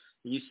saying,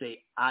 and you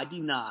say, I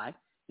deny,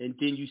 and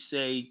then you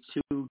say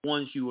to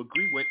ones you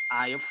agree with,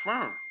 I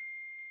affirm.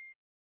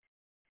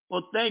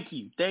 Well, thank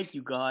you. Thank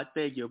you, God.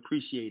 Thank you.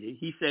 Appreciate it.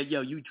 He said,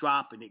 yo, you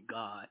dropping it,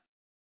 God.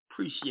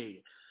 Appreciate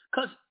it.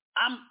 Because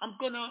I'm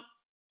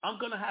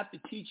gonna have to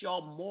teach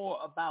y'all more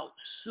about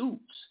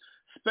suits,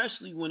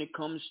 especially when it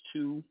comes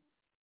to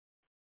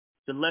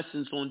the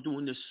lessons on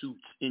doing the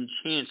suits in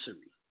Chancery.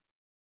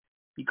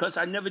 Because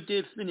I never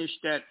did finish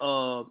that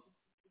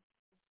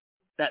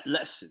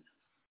lesson.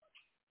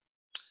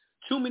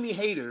 Too many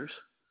haters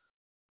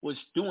was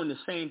doing the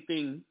same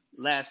thing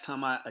last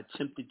time I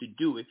attempted to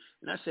do it.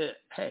 And I said,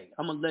 hey,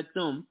 I'm going to let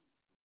them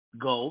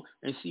go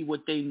and see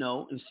what they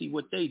know and see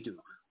what they do.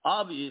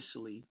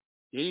 Obviously,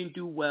 they didn't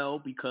do well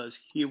because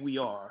here we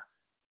are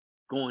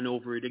going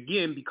over it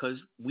again because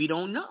we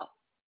don't know.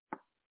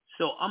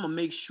 So I'm going to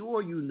make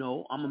sure you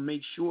know. I'm going to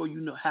make sure you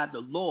know have the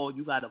law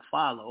you got to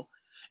follow.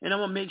 And I'm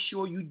going to make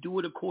sure you do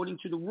it according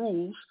to the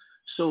rules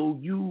so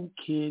you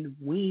can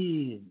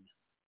win.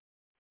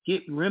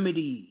 Get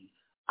remedy.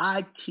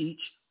 I teach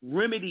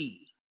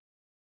remedy.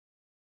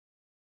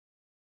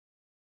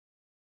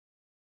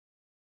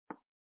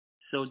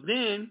 So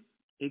then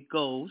it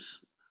goes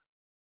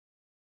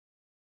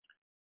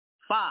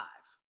 5,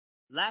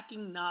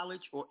 lacking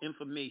knowledge or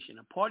information.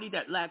 A party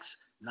that lacks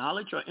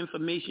knowledge or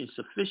information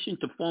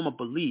sufficient to form a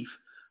belief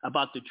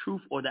about the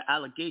truth or the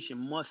allegation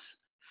must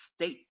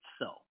state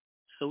so.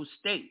 So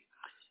state.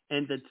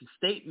 And the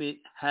statement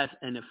has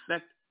an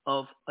effect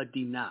of a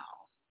denial.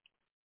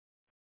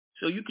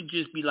 So you could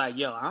just be like,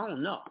 yo, I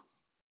don't know.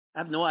 I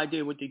have no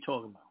idea what they're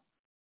talking about.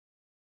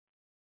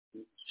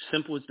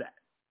 Simple as that.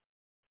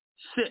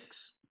 6,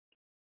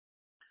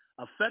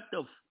 effect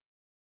of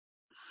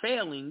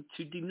failing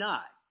to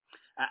deny.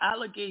 An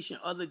allegation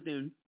other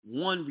than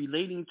one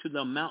relating to the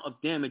amount of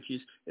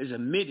damages is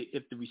admitted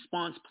if the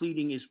response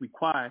pleading is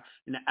required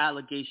and the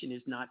allegation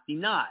is not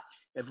denied.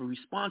 If a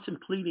response and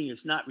pleading is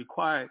not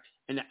required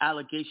and the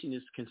allegation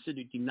is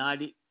considered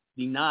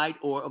denied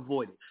or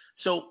avoided.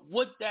 So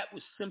what that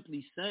was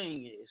simply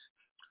saying is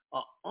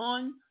an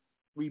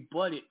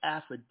unrebutted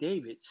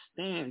affidavit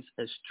stands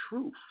as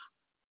truth.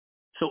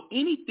 So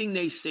anything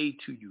they say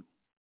to you,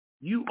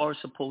 you are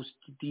supposed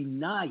to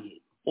deny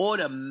it.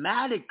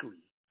 Automatically,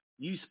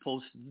 you're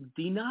supposed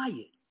to deny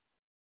it.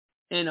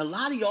 And a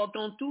lot of y'all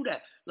don't do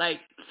that. Like,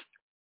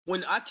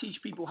 when I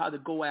teach people how to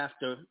go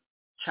after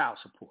child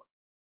support,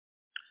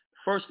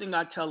 first thing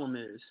I tell them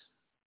is,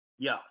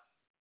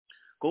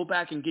 go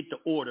back and get the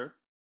order.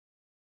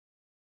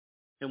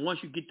 And once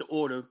you get the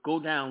order, go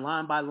down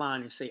line by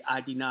line and say,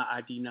 I deny,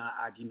 I deny,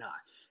 I deny.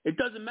 It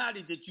doesn't matter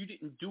that you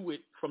didn't do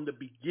it from the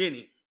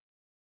beginning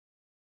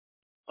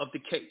of the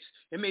case.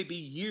 It may be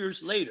years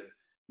later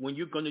when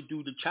you're going to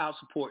do the child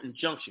support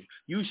injunction.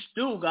 You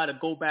still got to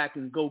go back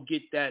and go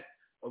get that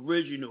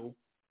original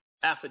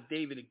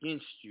affidavit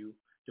against you,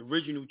 the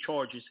original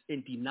charges,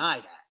 and deny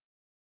that.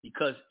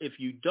 Because if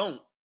you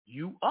don't,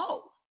 you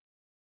owe.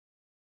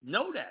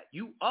 Know that.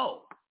 You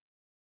owe.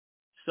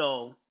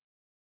 So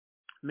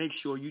make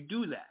sure you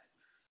do that.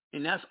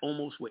 And that's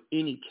almost with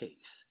any case.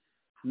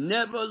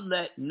 Never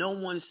let no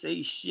one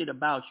say shit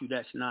about you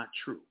that's not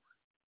true.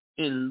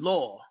 In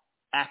law,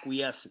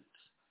 acquiescence.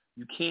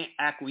 You can't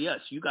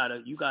acquiesce. You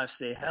gotta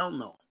say, hell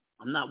no.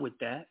 I'm not with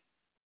that.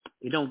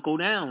 It don't go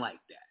down like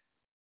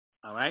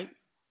that. All right?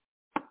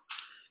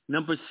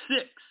 Number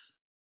 6,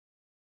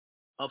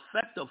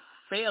 effect of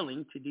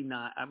failing to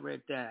deny. I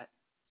read that.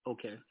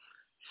 Okay.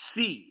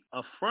 C,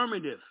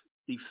 affirmative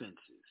defenses.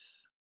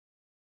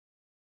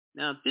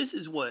 Now, this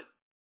is what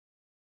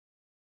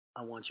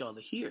I want y'all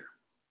to hear.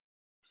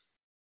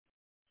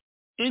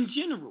 In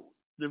general,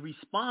 the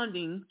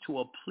responding to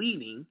a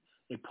pleading,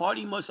 a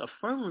party must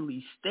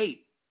affirmatively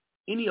state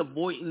any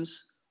avoidance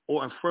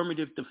or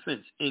affirmative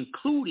defense,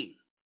 including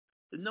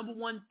the number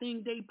one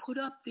thing they put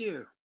up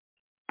there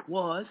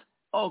was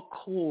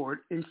accord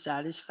and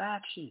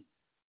satisfaction.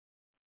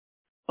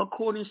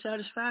 Accord and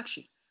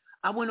satisfaction.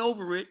 I went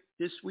over it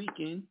this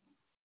weekend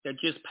that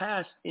just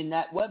passed in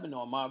that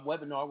webinar. My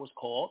webinar was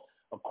called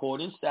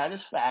Accord and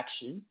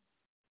Satisfaction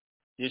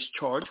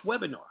Discharge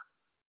Webinar.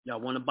 Y'all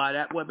want to buy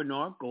that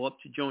webinar, go up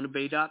to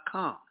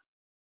jonahbay.com.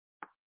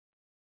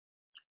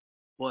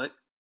 But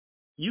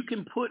you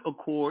can put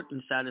accord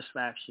and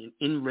satisfaction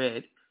in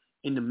red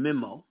in the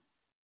memo.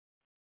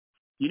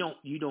 You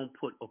don't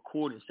put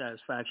accord and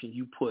satisfaction,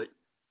 you put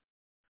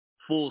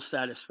full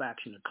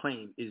satisfaction of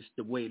claim is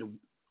the way the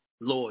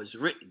law is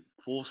written.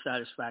 Full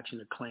satisfaction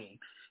of claim.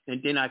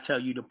 And then I tell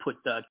you to put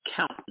the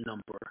account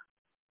number,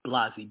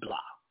 blah, blah, blah.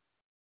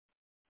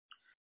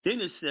 Then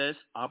it says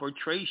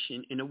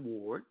arbitration and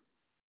award,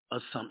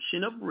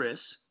 assumption of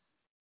risk,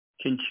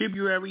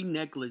 contributory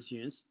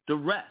negligence,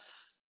 duress.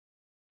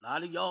 A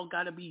lot of y'all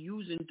got to be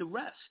using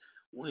duress.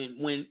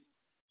 When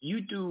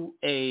you do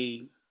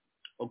a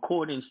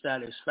accord and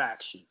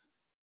satisfaction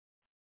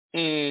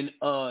and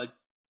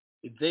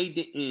they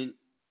didn't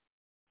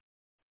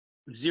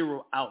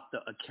zero out the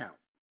account,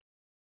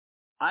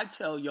 I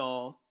tell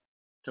y'all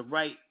to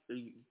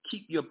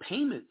keep your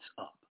payments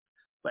up.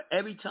 But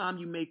every time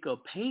you make a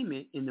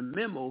payment in the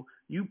memo,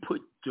 you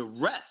put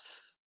duress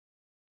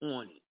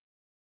on it.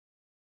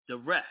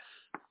 Duress.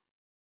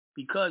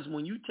 Because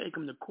when you take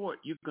them to court,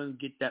 you're going to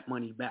get that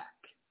money back.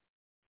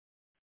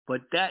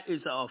 But that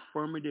is an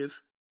affirmative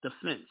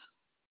defense.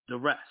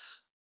 Duress.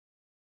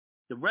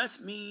 Duress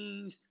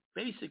means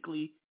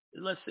basically,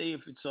 let's say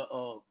if it's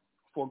a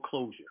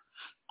foreclosure.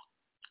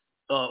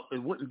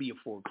 It wouldn't be a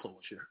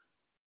foreclosure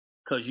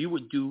because you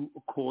would do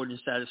accord and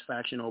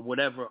satisfaction or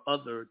whatever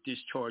other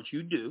discharge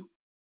you do.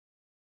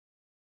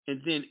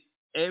 And then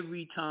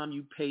every time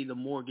you pay the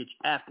mortgage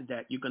after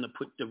that, you're going to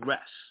put duress.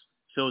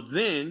 So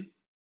then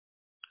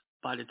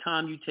by the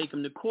time you take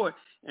them to court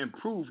and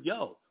prove,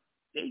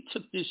 they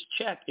took this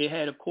check, it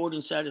had accord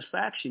and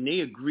satisfaction, they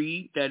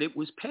agreed that it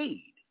was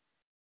paid.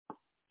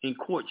 In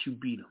court, you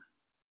beat them.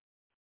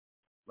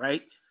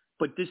 Right?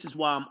 But this is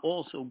why I'm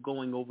also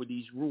going over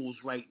these rules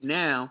right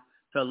now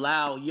to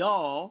allow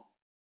y'all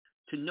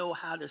to know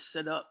how to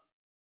set up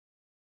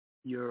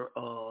your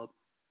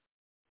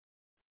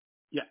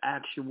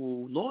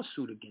actual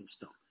lawsuit against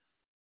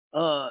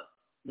them.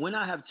 When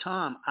I have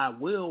time, I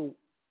will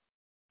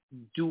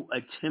do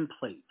a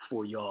template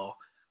for y'all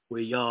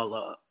where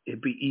y'all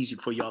it'd be easy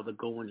for y'all to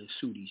go in and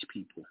sue these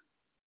people.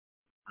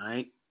 All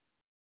right?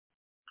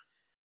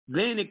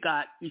 Then it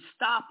got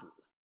estoppel.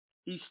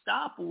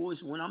 Estoppel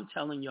is when I'm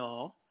telling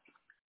y'all,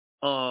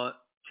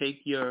 take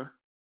your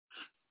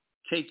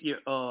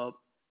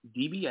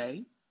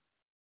DBA,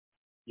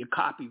 your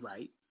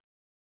copyright,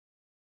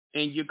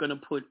 and you're gonna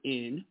put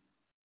in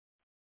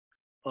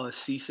a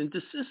cease and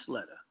desist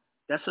letter.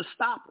 That's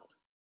estoppel.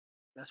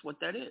 That's what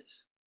that is.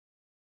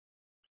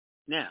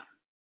 Now,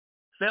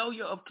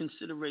 Failure of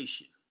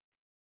consideration.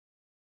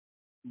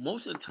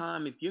 Most of the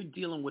time, if you're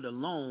dealing with a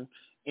loan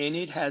and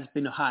it has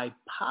been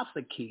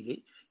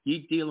hypothecated,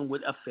 you're dealing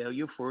with a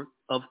failure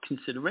of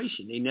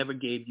consideration. They never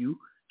gave you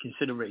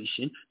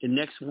consideration. The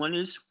next one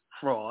is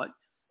fraud,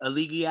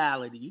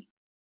 illegality.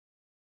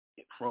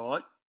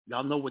 Fraud,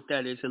 y'all know what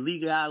that is.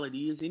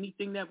 Illegality is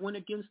anything that went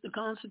against the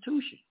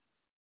Constitution,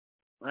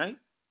 right?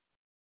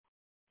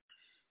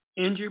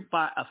 Injured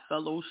by a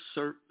fellow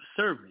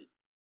servant.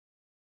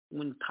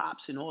 When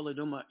cops and all of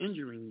them are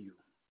injuring you,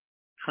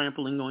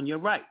 trampling on your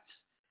rights.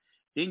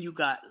 Then you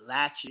got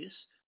latches.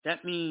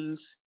 That means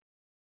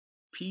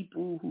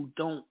people who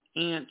don't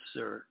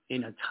answer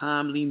in a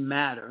timely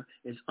manner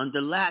is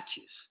under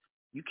latches.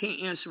 You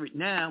can't answer it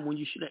now when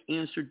you should have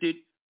answered it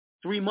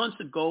 3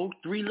 months ago,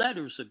 3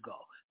 letters ago.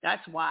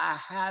 That's why I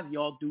have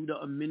y'all do the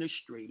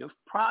administrative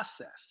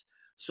process,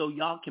 so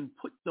y'all can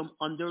put them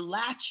under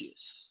latches.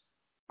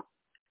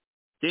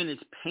 Then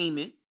it's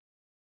payment.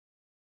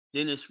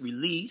 Then it's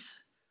release,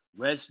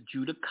 res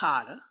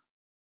judicata,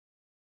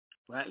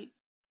 right?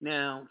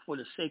 Now, for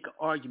the sake of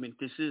argument,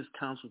 this is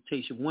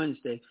Consultation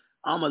Wednesday.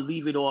 I'm going to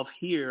leave it off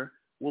here.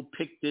 We'll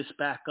pick this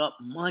back up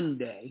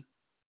Monday.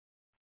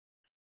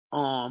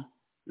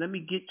 Let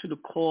me get to the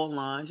call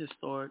lines and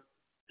start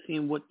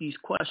seeing what these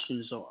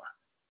questions are.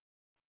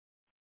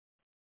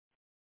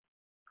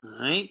 All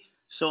right?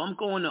 So I'm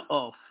going to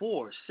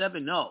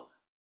 470-681.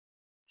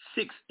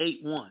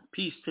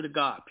 Peace to the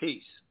God.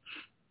 Peace.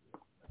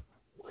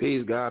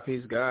 Peace, God.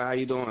 Peace, God. How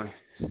you doing?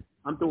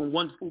 I'm doing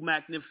wonderful,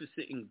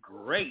 magnificent, and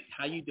great.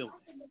 How you doing?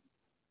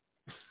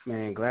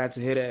 Man, glad to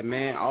hear that,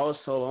 man.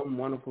 Also, I'm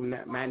wonderful,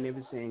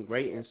 magnificent, and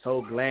great, and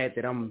so glad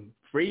that I'm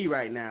free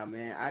right now,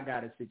 man. I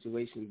got a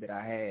situation that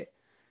I had.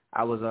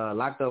 I was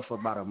locked up for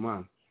about a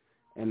month,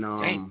 and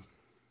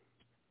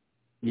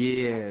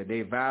yeah,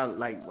 they vowed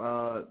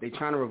they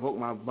trying to revoke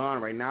my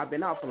bond right now. I've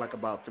been out for like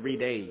about 3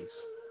 days,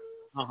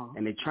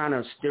 and they trying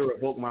to still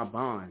revoke my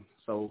bond.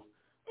 So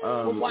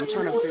I'm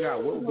trying to figure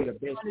out what would be the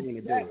best thing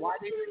to do.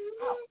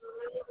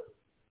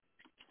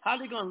 How are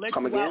they going to let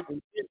you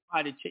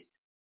out?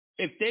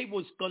 If they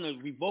was going to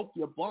revoke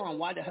your bond,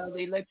 why the hell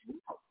they let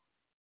you out?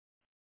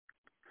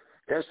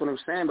 That's what I'm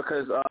saying,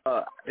 because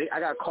I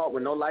got caught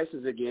with no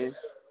license again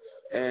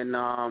and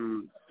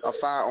a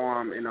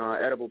firearm in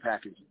edible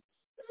packaging.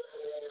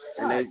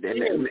 And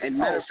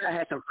matter of fact, I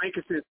had some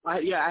frankincense.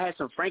 I had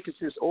some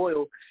frankincense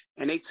oil,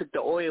 and they took the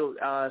oil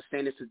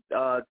saying it's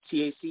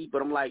THC.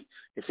 But I'm like,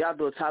 if y'all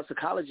do a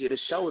toxicology, it'll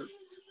show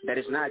that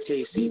it's not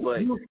THC.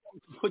 But you're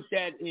supposed to put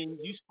that in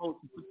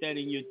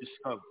your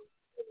discovery,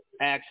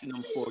 asking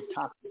them for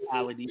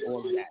toxicology, all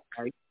of that,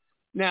 right?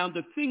 Now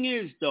the thing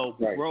is, though,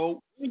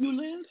 bro, where you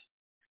live?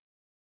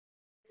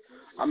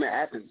 I'm in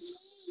Athens.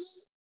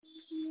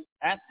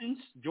 Athens,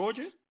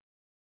 Georgia?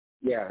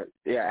 Yeah,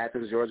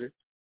 Athens, Georgia.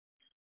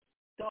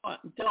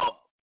 Dog,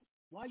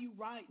 why you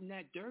riding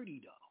that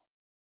dirty,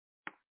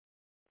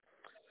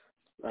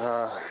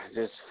 though?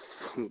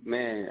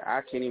 Man,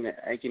 I can't even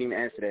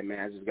answer that, man.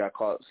 I just got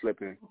caught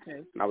slipping.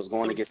 Okay. And I was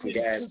going to get some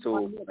gas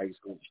too, like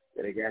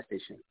at a gas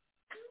station.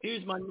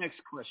 Here's my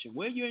next question: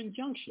 where's your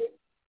injunction?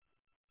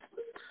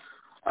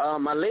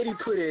 My lady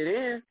put it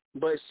in,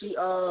 but she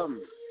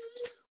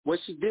what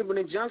she did with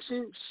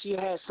injunction, she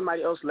had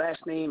somebody else's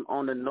last name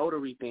on the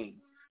notary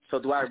thing. So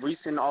do I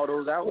resend all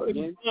those out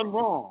again? It's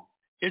wrong.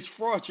 It's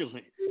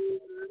fraudulent.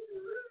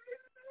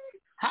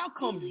 How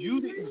come you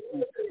didn't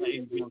do the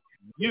injunction?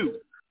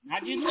 You,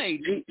 not your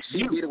lady.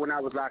 She did it when I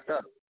was locked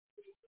up.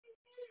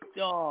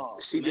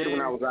 Dog, she did it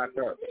when I was locked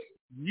up.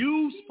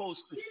 You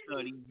supposed to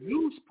study.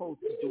 You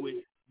supposed to do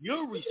it.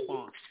 You're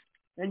responsible.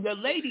 And your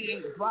lady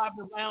ain't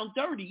driving around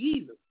dirty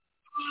either.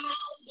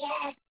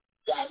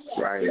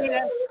 Right.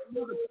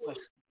 Another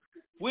question.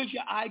 Where's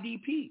your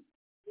IDP?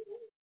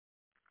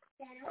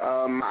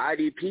 My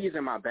IDP is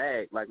in my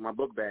bag, like my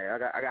book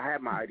bag. I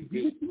have my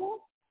IDP.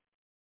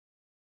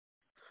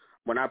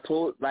 When I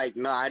pulled,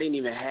 no, I didn't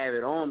even have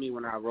it on me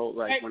when I rolled,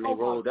 when they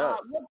rolled up.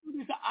 What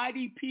good is an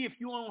IDP if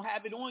you don't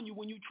have it on you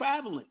when you're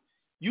traveling?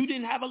 You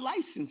didn't have a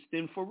license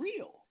then, for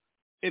real.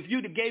 If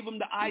you'd have gave them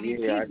the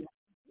IDP,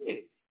 yeah.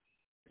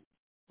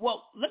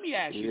 Well, let me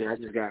ask you. I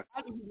just got.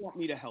 How do you want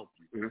me to help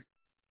you? Mm-hmm.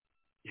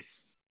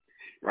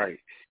 Right.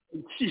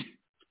 You're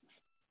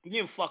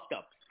getting fucked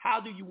up. How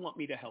do you want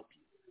me to help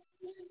you?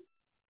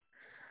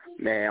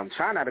 Man, I'm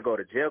trying not to go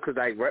to jail because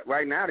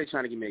right now they're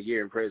trying to give me a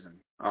year in prison,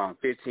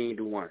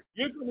 15-1.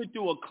 You're going to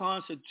do a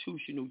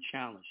constitutional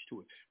challenge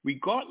to it.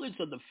 Regardless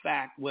of the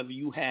fact whether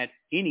you had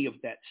any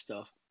of that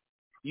stuff,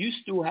 you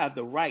still have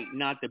the right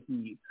not to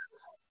be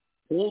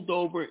pulled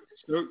over,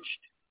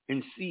 searched,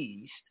 and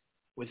seized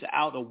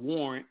without a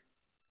warrant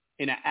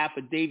and an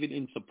affidavit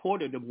in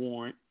support of the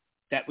warrant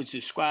that was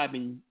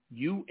describing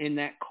you in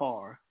that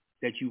car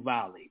that you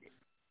violated.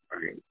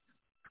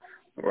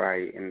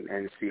 Right,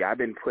 and see, I've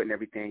been putting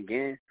everything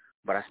in,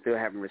 but I still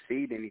haven't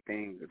received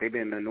anything. They've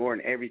been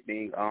ignoring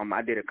everything.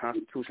 I did a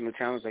constitutional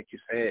challenge, like you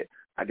said.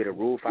 I did a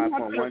Rule 5.1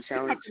 challenge.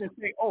 You're not going to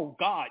say, oh,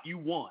 God, you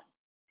won.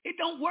 It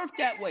don't work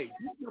that way.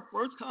 This is your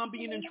first time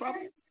being in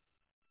trouble?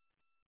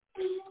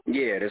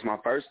 Yeah, this is my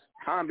first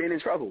time being in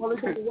trouble. Well,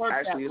 it doesn't work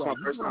Actually, that it's way.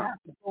 my first time.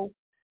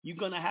 You're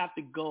going to have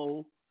to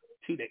go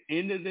to the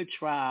end of the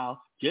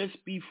trial just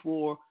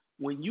before,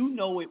 when you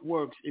know it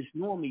works, it's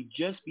normally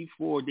just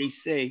before they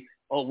say,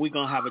 oh, we're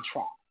going to have a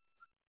trial.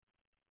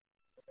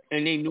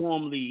 And they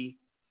normally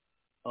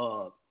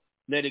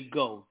let it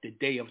go the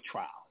day of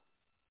trial.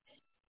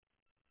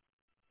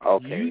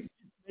 Okay. You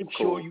make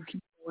sure you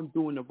keep on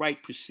doing the right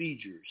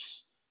procedures.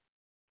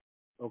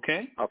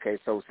 Okay? Okay,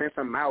 so since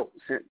I'm out,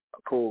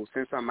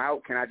 since I'm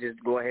out, can I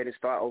just go ahead and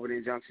start over the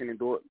injunction and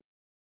do it?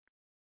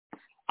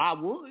 I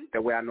would.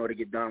 That way I know to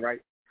get done right?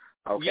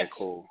 Okay, yes,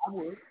 cool. I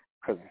would.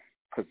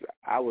 Cause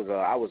I was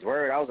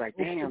worried. I was like,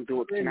 damn,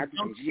 can I do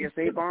some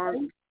GSA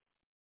bonds?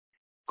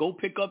 Go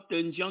pick up the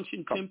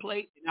injunction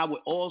template, and I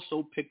would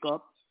also pick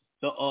up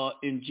the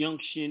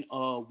injunction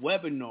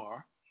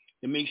webinar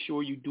to make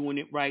sure you're doing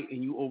it right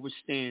and you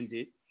understand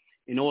it.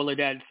 And all of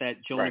that's at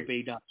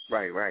jonahbay.com.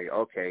 Right.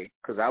 Okay.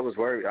 Because I was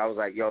worried. I was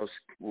like, yo,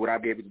 would I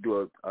be able to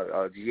do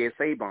a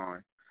GSA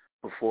bond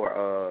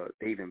before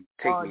they even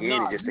take me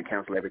in and just to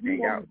cancel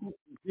everything out? You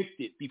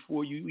convicted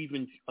before you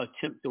even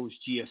attempt those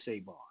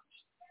GSA bonds.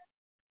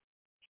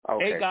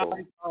 Okay, hey, guys,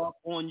 cool.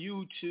 On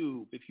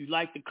YouTube, if you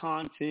like the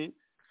content,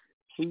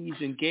 please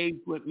engage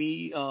with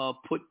me.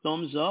 Put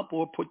thumbs up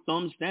or put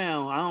thumbs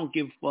down. I don't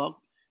give a fuck.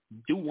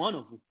 Do one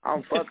of them.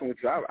 I'm fucking with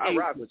you. I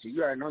rock with you.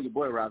 You already know your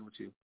boy rock with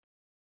you.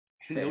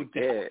 No doubt.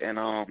 Yeah, and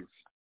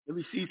let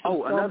me see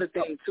some another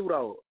thing too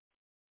though.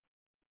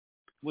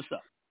 What's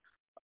up?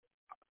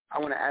 I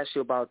want to ask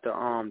you about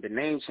the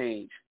name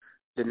change.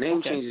 The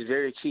name change is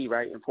very key,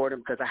 right?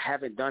 Important, because I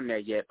haven't done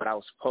that yet, but I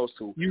was supposed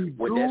to.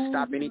 Would that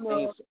stop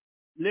anything?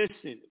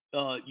 Listen,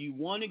 you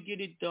want to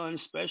get it done,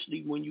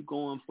 especially when you're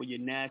going for your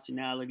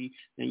nationality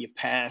and your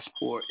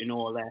passport and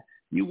all that.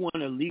 You want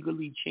to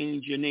legally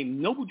change your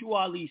name. Noble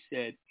Ali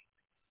said,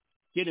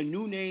 get a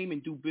new name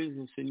and do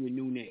business in your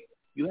new name.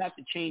 You have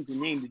to change the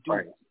name to do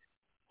it.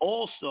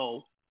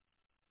 Also,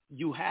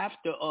 you have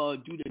to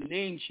do the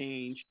name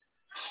change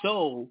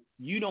so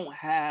you don't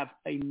have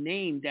a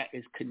name that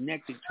is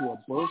connected to a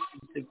birth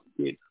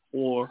certificate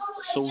or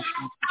social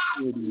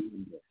security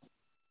number.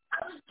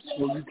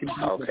 So you can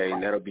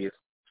and that'll be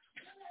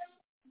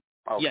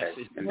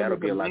and that'll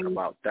be like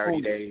about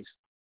 30 days.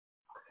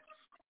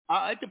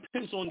 It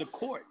depends on the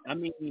court. I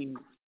mean,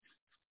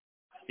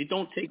 it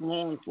don't take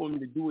long for them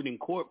to do it in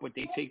court, but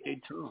they take their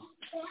time.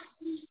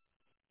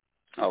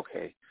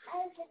 Okay,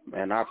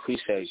 man, I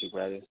appreciate you,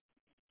 brother.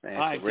 Man,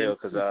 right, for real,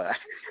 because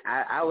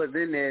I was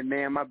in there,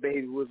 man. My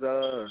baby was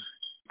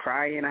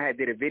crying. I had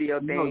did a video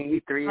thing.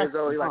 He's 3 years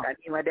old. He's like, I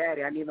need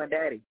my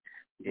daddy.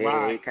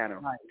 Yeah, it kind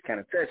of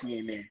touched me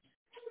in there.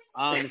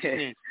 I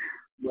understand.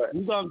 We're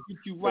gonna get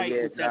you right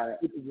with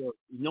that paperwork.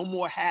 No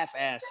more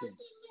half-asses.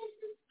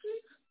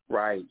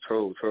 Right.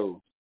 True.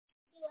 All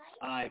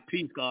right,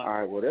 peace, God. All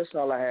right, well, that's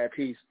all I had.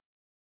 Peace.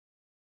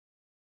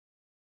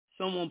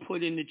 Someone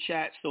put in the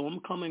chat, so I'm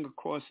coming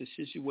across a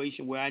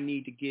situation where I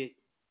need to get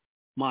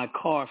my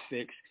car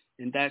fixed,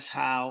 and that's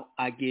how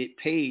I get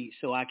paid,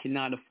 so I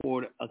cannot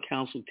afford a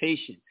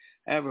consultation.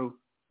 However,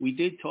 we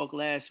did talk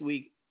last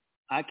week.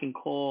 I can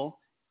call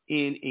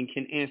in and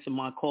can answer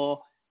my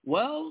call.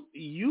 Well,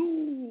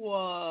 you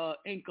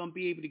ain't going to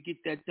be able to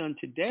get that done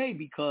today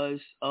because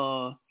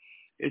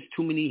there's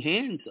too many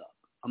hands up.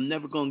 I'm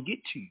never going to get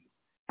to you.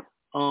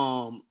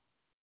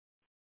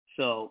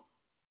 So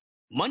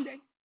Monday,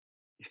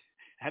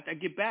 after I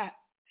get back,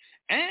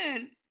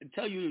 and to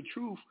tell you the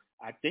truth,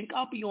 I think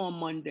I'll be on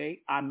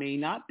Monday. I may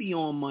not be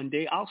on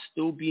Monday. I'll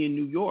still be in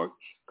New York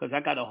because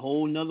I got a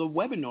whole nother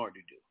webinar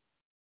to do.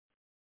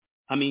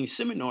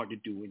 Seminar to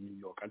do in New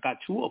York. I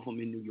got 2 of them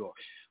in New York.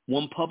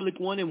 One public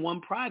one and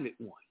one private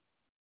one.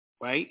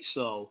 Right?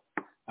 So,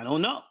 I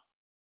don't know.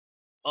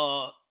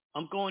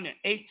 I'm going to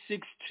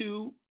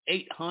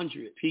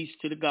 862-800. Peace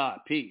to the God.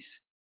 Peace.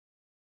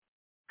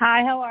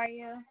 Hi, how are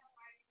you?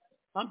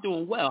 I'm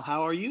doing well.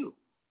 How are you?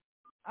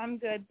 I'm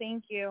good,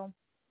 thank you.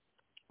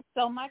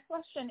 So my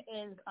question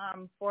is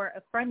for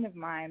a friend of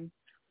mine.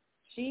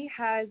 She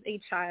has a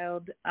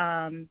child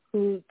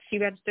who she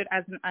registered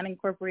as an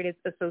unincorporated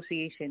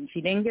association. She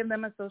didn't give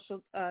them a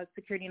social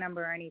security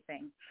number or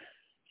anything.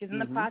 She's in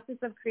the process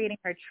of creating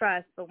her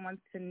trust, but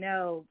wants to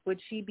know, would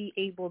she be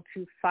able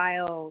to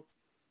file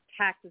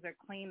taxes or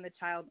claim the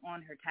child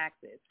on her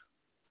taxes?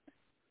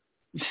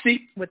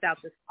 See,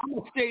 without this. I'm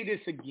going to say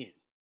this again.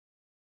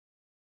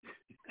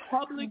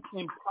 Public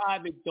and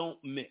private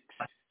don't mix.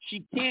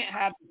 She can't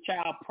have the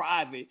child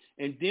private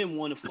and then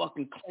want to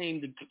fucking claim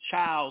the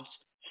child's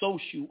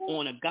social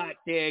on a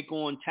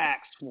goddamn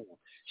tax form.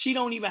 She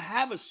don't even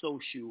have a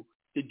social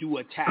to do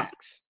a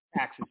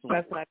taxes on.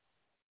 That's right.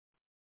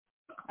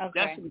 Okay.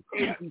 That's some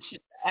crazy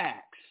shit to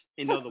ask,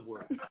 in other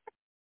words.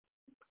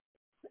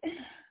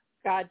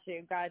 Got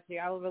you.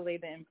 I will relay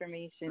the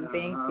information.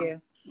 Thank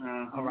you.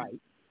 All right.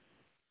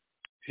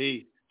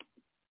 Peace.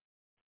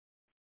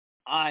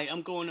 All right,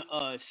 I'm going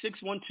to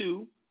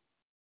 612-286.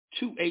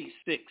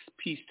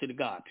 Peace to the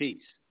God. Peace.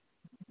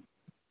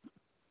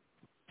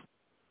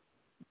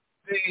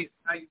 Hey,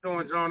 how you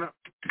doing, Jonah?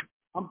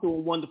 I'm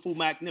doing wonderful,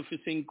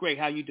 magnificent, great.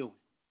 How you doing?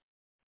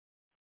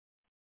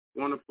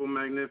 Wonderful,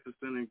 magnificent,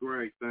 and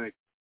great. Thanks.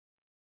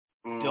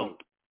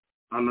 Dope.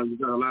 I know you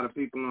got a lot of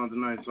people on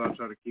tonight, so I'll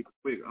try to keep it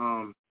quick.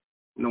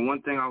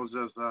 One thing I was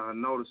just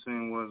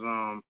noticing was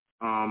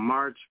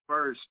March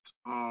 1st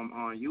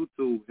on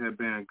YouTube had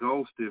been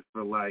ghosted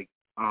for like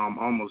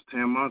almost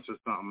 10 months or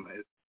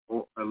something,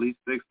 or at least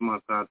 6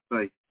 months, I'd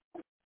say.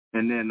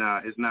 And then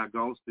it's not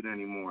ghosted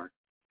anymore.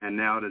 And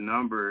now the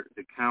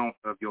count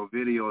of your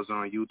videos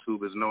on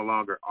YouTube is no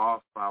longer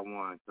off by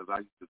one, because I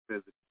used to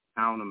physically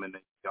count them and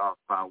they'd be off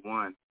by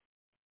one.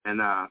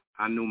 And I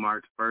knew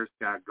March 1st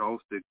got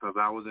ghosted because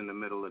I was in the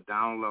middle of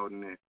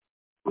downloading it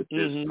with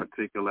this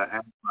particular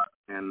app,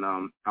 and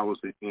I was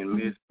in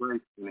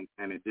mid-scrape,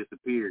 and it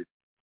disappeared,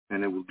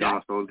 and it was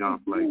gone, so it was gone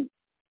play.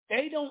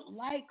 They don't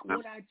like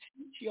what I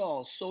teach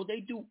y'all, so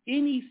they do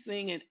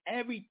anything and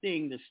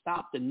everything to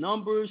stop the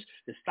numbers,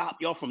 to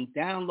stop y'all from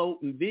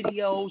downloading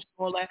videos,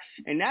 all that.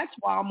 And that's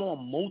why I'm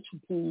on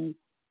multiple,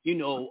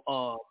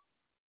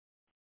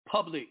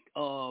 public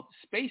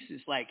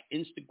spaces like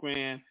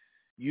Instagram,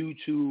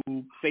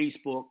 YouTube,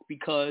 Facebook,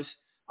 because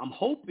I'm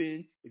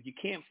hoping if you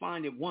can't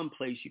find it one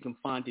place, you can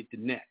find it the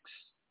next.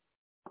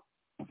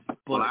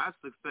 Well, I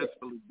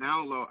successfully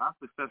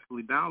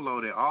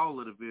downloaded all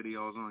of the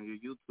videos on your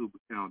YouTube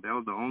account. That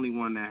was the only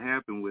one that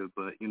happened with.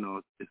 But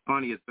it's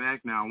funny it's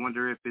back now. I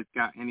wonder if it's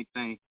got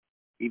anything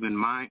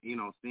even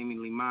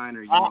seemingly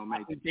minor.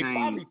 Maybe they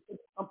probably put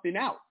something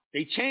out.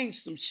 They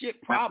changed some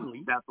shit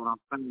probably. That's what I'm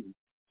saying.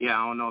 Yeah,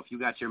 I don't know if you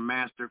got your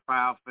master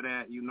file for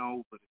that.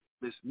 But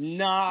this.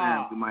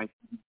 Nah, you might.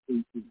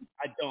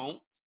 I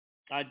don't.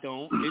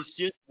 It's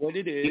just what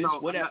it is.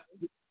 Whatever.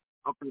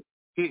 Okay.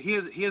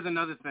 Here's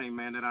another thing,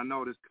 man, that I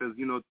noticed, because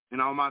in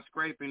all my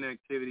scraping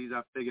activities,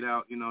 I figured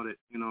out that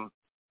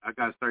I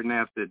got certain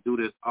apps that do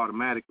this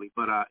automatically.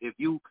 But if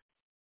you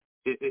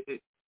in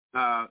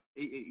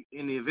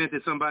the event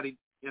that somebody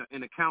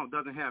an account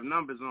doesn't have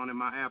numbers on it,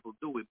 my app will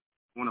do it.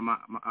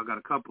 I got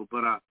a couple,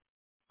 but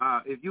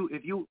if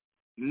you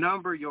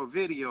number your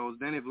videos,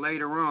 then if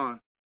later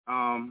on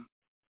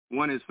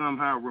one is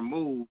somehow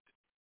removed,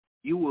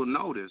 you will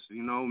notice.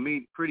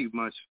 Me pretty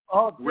much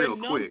real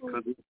quick.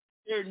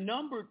 They're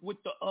numbered with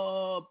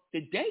the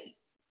date.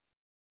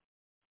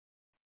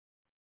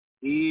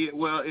 Yeah,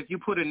 well, if you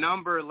put a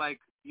number like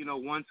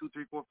 1, 2,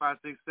 3, 4, 5,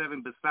 6,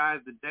 7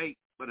 besides the date,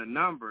 but a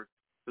number,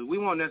 because we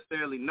won't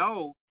necessarily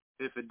know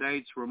if a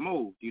date's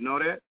removed. You know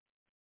that?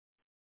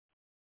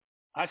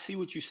 I see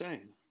what you're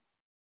saying,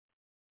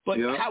 but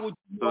how would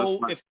you know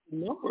if the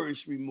number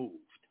is removed?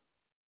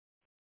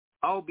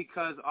 Oh,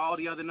 because all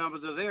the other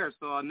numbers are there,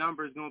 so a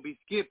number is going to be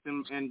skipped,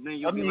 and then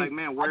you'll be like,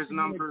 man, where's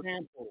number?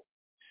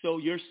 So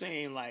you're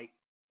saying, like,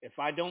 if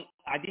I didn't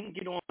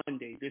get on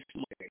Monday, this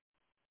Monday,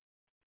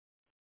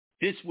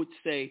 this would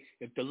say,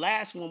 if the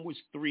last one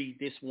was 3,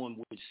 this one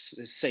would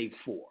say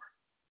 4.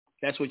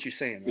 That's what you're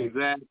saying, right?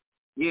 Exactly.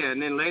 Yeah,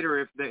 and then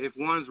later, if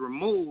one's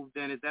removed,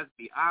 then that's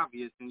be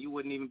obvious, and you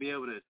wouldn't even be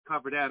able to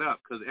cover that up,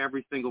 because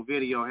every single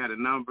video had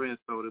a number, and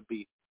so it'd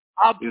be,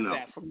 I'll do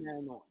that from now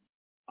on.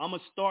 I'm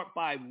going to start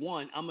by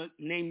 1. I'm going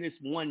to name this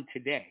 1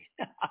 today.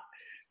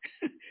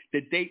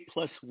 The date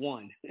plus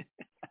 1.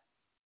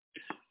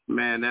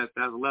 Man, that's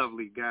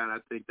lovely, God. I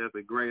think that's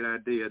a great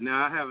idea.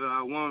 Now I have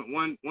one.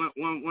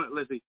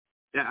 Let's see,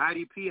 the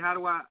IDP. How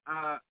do I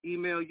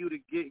email you to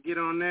get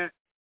on that?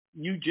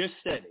 You just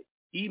said it.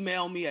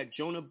 Email me at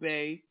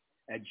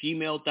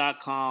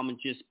jonahbay@gmail.com and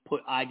just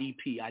put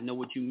IDP. I know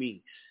what you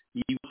mean.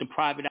 You want the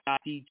private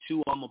ID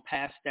too. I'm gonna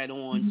pass that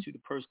on to the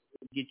person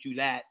to get you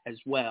that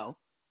as well.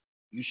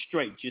 You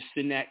straight. Just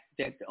send that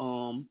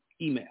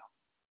email.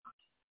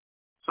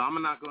 So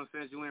I'm not going to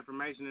send you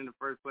information in the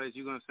first place.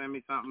 You're going to send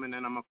me something, and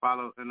then I'm going to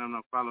follow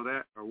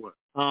that, or what?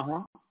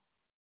 I'm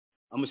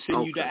going to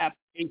send you the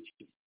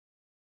application.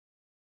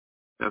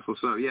 That's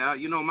what's up. Yeah,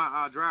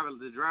 my driver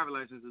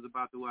license is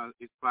about to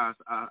expire.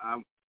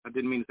 I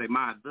didn't mean to say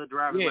mine. The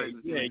driver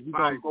license. Yeah, you're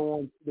going to go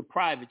on to the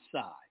private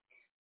side.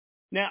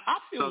 Now, I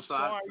feel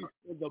sorry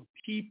for the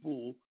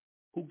people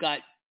who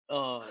got,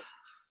 what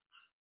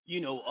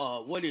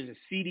is it,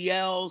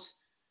 CDLs.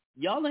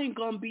 Y'all ain't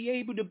going to be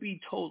able to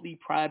be totally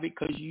private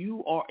because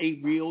you are a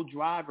real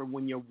driver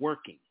when you're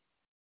working.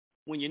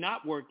 When you're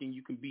not working,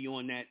 you can be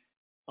on that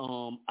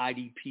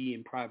IDP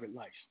and private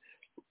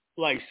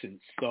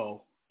license.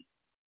 So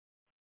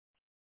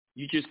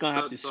you're just going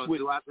to have to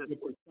switch the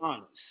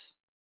personas.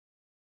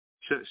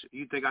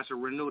 You think I should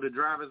renew the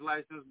driver's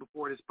license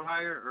before it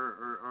expires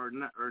or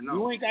no?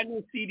 You ain't got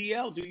no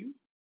CDL, do you?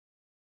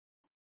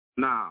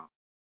 No.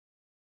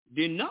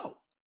 Then no.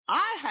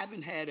 I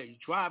haven't had a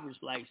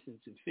driver's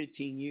license in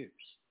 15 years.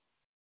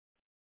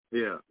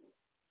 Yeah.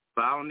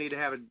 But I don't need to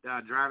have a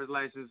driver's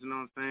license, you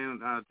know what I'm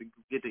saying, to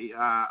get the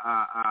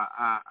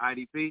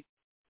IDP?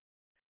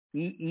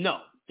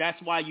 No.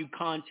 That's why you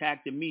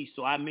contacted me,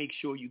 so I make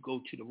sure you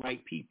go to the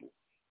right people.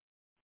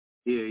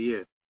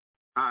 Yeah.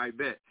 All right,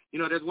 bet.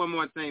 There's one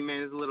more thing,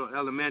 man. It's a little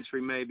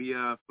elementary maybe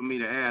for me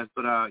to ask,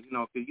 but,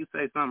 could you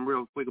say something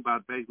real quick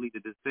about basically the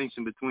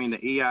distinction between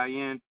the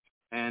EIN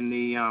and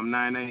the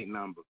 98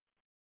 number?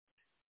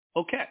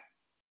 Okay.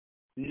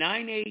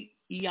 98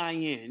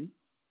 EIN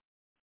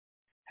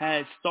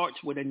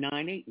starts with a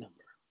 98 number.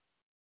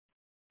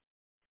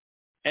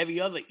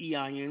 Every other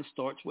EIN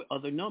starts with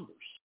other numbers.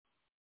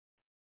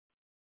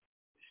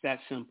 It's that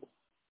simple.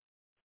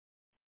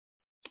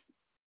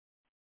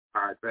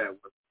 All right, bad.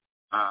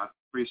 I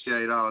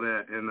appreciate all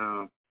that, and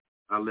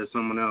I'll let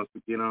someone else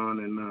get on,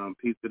 and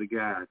peace to the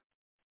guys.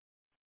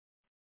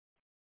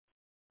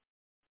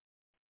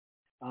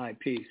 All right,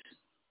 peace.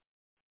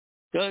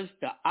 Does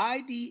the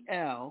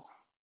IDL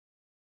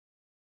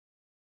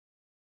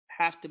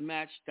have to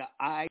match the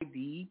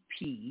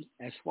IDP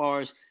as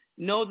far as,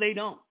 no, they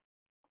don't.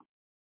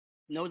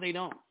 No, they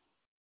don't.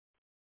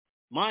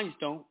 Mines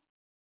don't.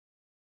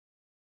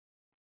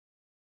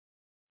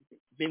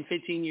 Been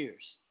 15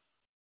 years.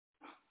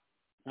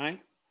 All right?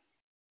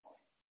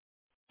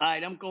 All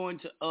right, I'm going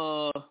to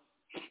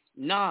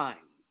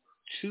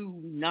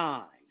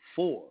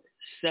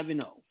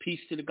 929-470. Peace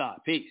to the God.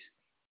 Peace.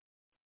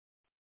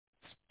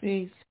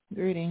 Peace.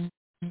 Greetings.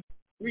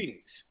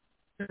 Greetings.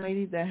 A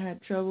lady that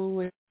had trouble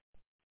with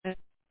a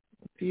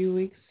few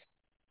weeks.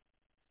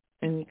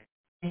 And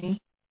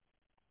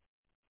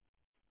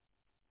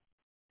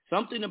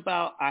something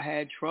about I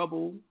had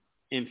trouble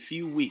in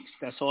few weeks.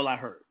 That's all I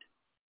heard.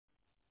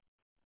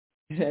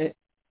 Then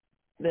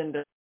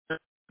the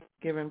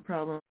given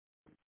problem.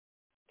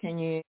 Can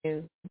you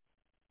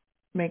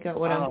make out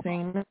what I'm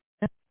saying?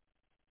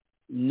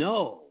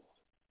 No.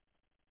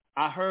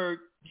 I heard,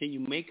 can you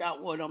make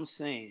out what I'm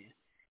saying?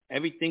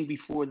 Everything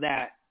before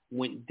that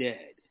went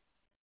dead.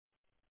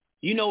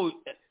 You know,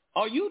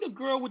 are you the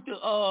girl with the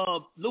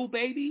little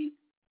baby?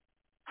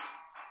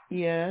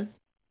 Yes.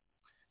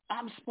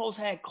 I'm supposed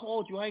to have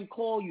called you. I ain't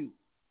call you.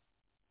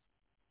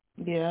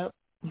 Yep.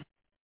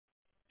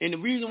 And the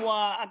reason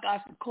why I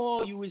got to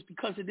call you is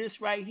because of this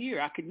right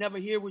here. I could never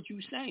hear what you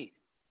saying.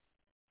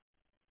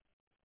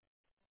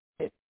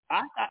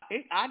 I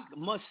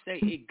must say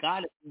it got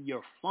to be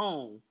your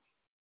phone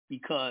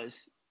because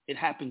it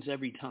happens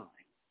every time.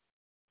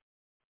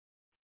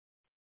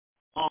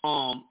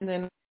 Do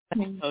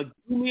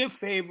me a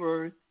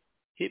favor,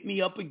 hit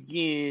me up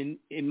again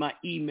in my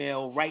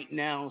email right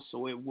now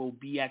so it will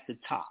be at the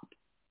top.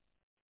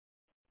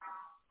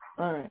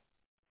 All right.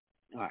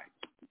 All right.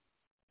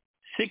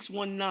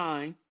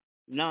 619-946.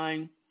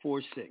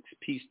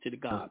 Peace to the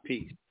God.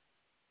 Peace.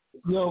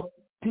 Yo,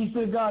 peace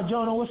to the God,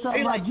 Jonah. What's up,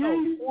 my G?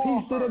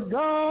 Peace to the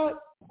God.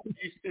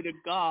 Peace to the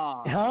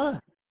God. Huh?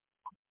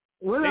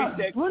 What up,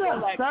 son?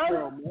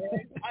 Girl,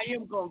 man. I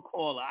am going to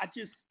call her.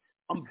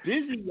 I'm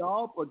busy,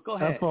 y'all, but go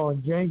ahead. Her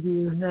phone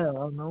janky as hell. I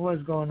don't know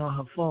what's going on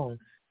her phone.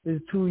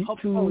 It's two weeks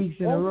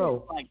in a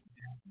row.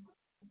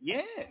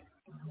 Yeah.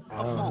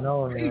 I don't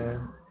know,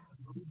 man.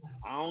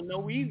 I don't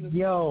know either.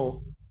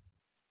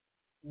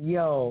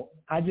 Yo,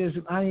 I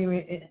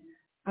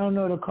don't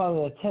know to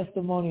call it a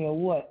testimony or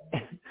what.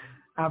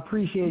 I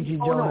appreciate you,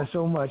 Jonah,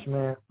 so much,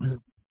 man.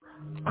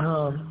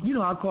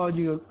 I called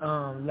you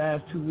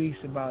last 2 weeks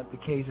about the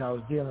case I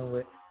was dealing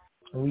with,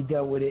 and we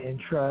dealt with it in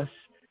trust,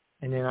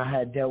 and then I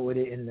had dealt with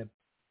it in the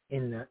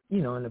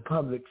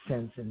public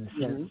sense,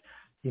 you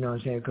know what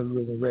I'm saying, because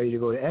we wasn't ready to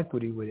go to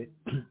equity with it.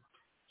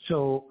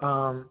 So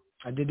I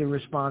did the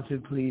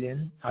responsive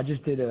pleading. I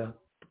just did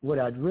what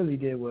I really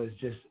did was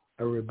just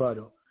a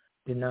rebuttal.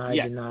 Deny.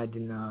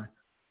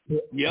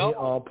 Hit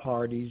all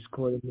parties,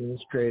 court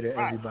administrator,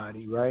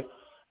 everybody, right?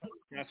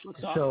 That's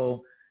what's up.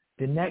 So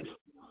the next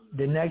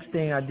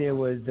thing I did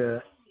was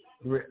the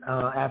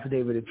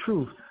affidavit of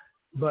truth.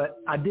 But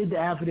I did the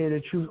affidavit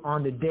of truth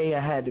on the day I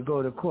had to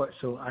go to court.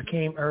 So I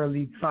came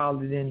early,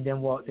 filed it in,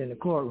 then walked in the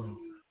courtroom,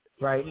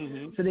 right?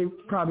 Mm-hmm. So they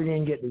probably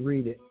didn't get to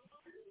read it.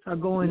 So I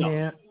go in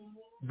there,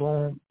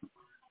 boom.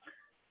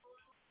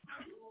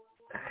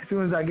 As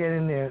soon as I get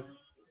in there,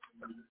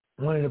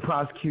 one of the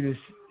prosecutors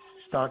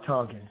start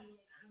talking,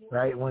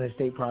 right? One of the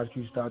state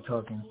prosecutors start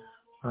talking.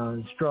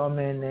 Straw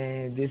man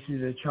name, this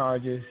is the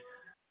charges.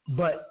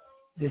 But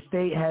the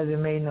state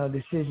hasn't made no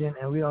decision,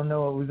 and we don't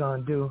know what we're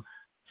going to do.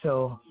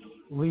 So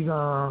we're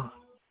going to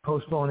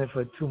postpone it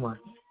for 2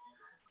 months.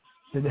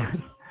 So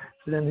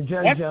then the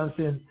judge jumps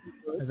in.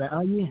 I was like,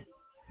 oh, yeah.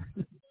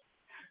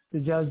 The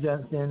judge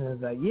jumps in and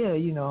was like, yeah,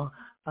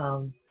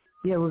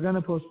 we're going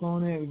to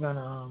postpone it. We're going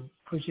to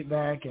push it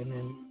back, and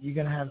then you're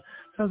going to have.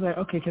 So I was like,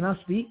 okay, can I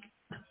speak?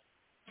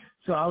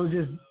 So I was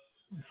just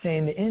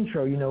saying the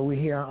intro,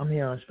 I'm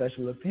here on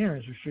special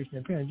appearance, restriction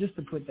appearance, just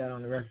to put that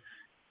on the record.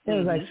 It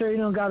was like, sir, you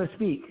don't got to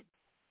speak.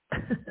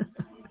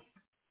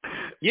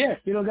 Yeah.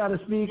 You don't got to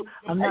speak.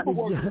 I'm not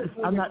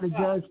the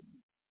judge.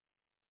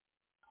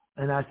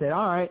 And I said,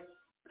 all right,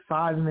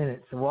 5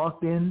 minutes.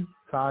 Walked in,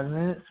 5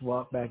 minutes,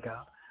 walked back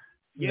out.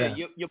 Yeah.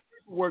 Your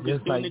paperwork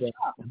is doing the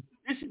job.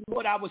 This is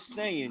what I was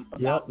saying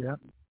about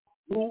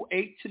Rule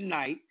 8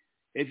 tonight.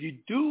 If you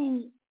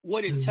do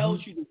what it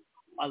tells you to,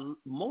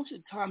 most of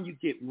the time you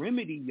get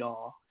remedy,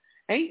 y'all.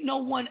 Ain't no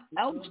one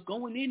else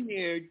going in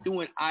there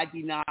doing I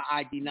deny.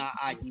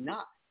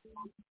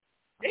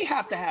 They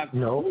have to have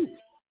proof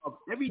of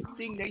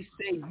everything they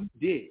say you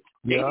did.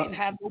 They didn't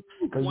have no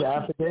proof.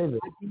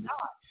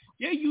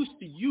 They're used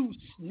to you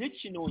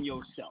snitching on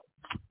yourself.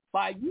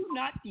 By you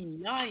not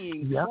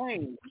denying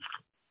claims,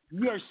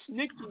 you're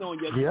snitching on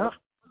yourself.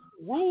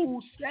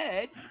 Rule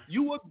said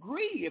you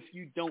agree if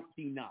you don't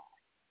deny.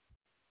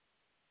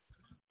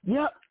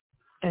 Yep.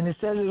 And it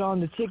says it on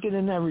the ticket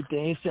and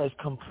everything. It says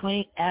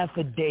complaint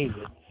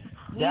affidavit.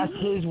 That's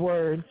his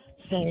word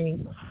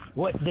saying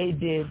what they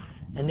did.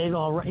 And they're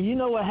going to, you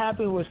know what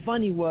happened was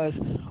funny was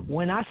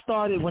when I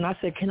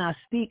said, can I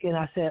speak? And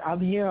I said, I'm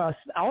here.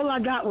 All I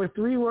got were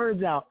 3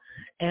 words out.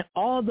 And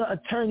all the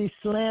attorneys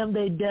slammed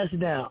their desk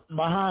down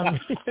behind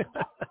me.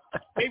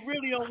 They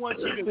really don't want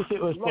you to. This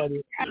shit was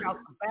funny.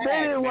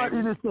 They didn't want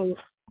you to say,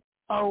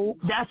 oh,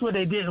 that's what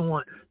they didn't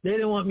want. They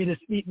didn't want me to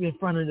speak in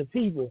front of the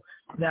people.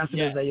 That's what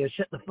they say, yo,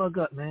 shut the fuck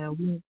up,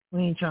 man.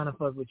 We ain't trying to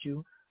fuck with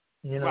you.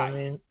 You know what I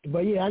mean?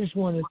 But, yeah, I just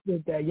wanted to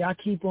spit that. Y'all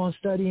keep on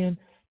studying.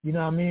 You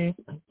know what I mean?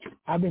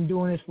 I've been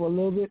doing this for a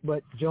little bit,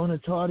 but Jonah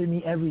taught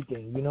me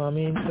everything. You know what I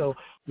mean? So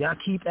y'all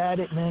keep at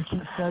it, man.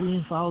 Keep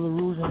studying, follow the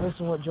rules, and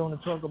listen to what Jonah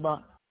talk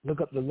about. Look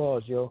up the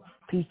laws, yo.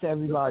 Peace to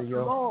everybody,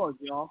 yo. Laws,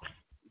 y'all.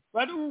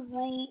 Federal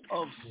Rule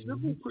of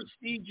Civil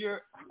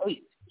Procedure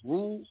 8,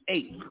 Rule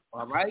 8,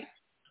 all right?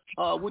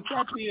 With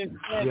that being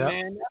said,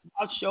 man, that's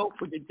our show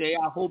for today.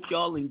 I hope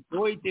y'all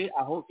enjoyed it.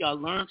 I hope y'all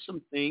learned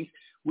some things.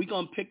 We're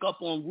going to pick up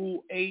on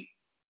Rule 8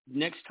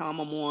 next time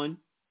I'm on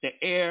the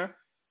air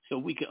so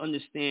we can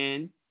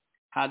understand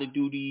how to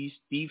do these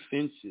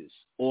defenses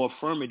or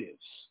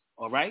affirmatives,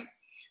 all right?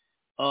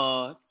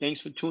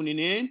 Thanks for tuning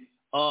in.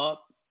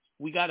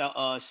 We got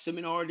a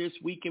seminar this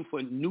weekend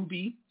for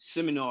newbie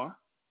seminar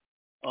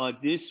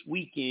this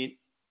weekend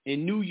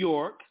in New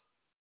York,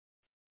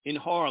 in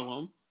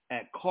Harlem,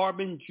 at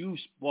Carbon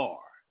Juice Bar.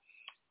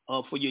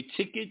 For your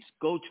tickets,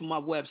 go to my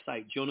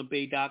website,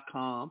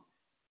 jonahbay.com,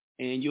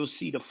 and you'll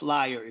see the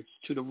flyer. It's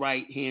to the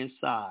right-hand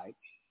side.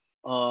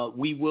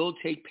 We will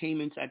take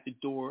payments at the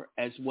door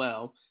as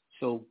well,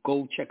 so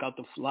go check out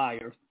the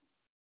flyer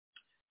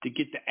to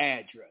get the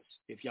address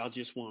if y'all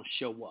just want to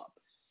show up.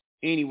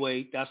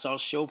 Anyway, that's our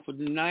show for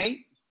tonight.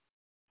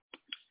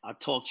 I'll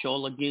talk to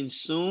y'all again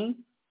soon.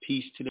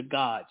 Peace to the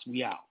gods.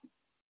 We out.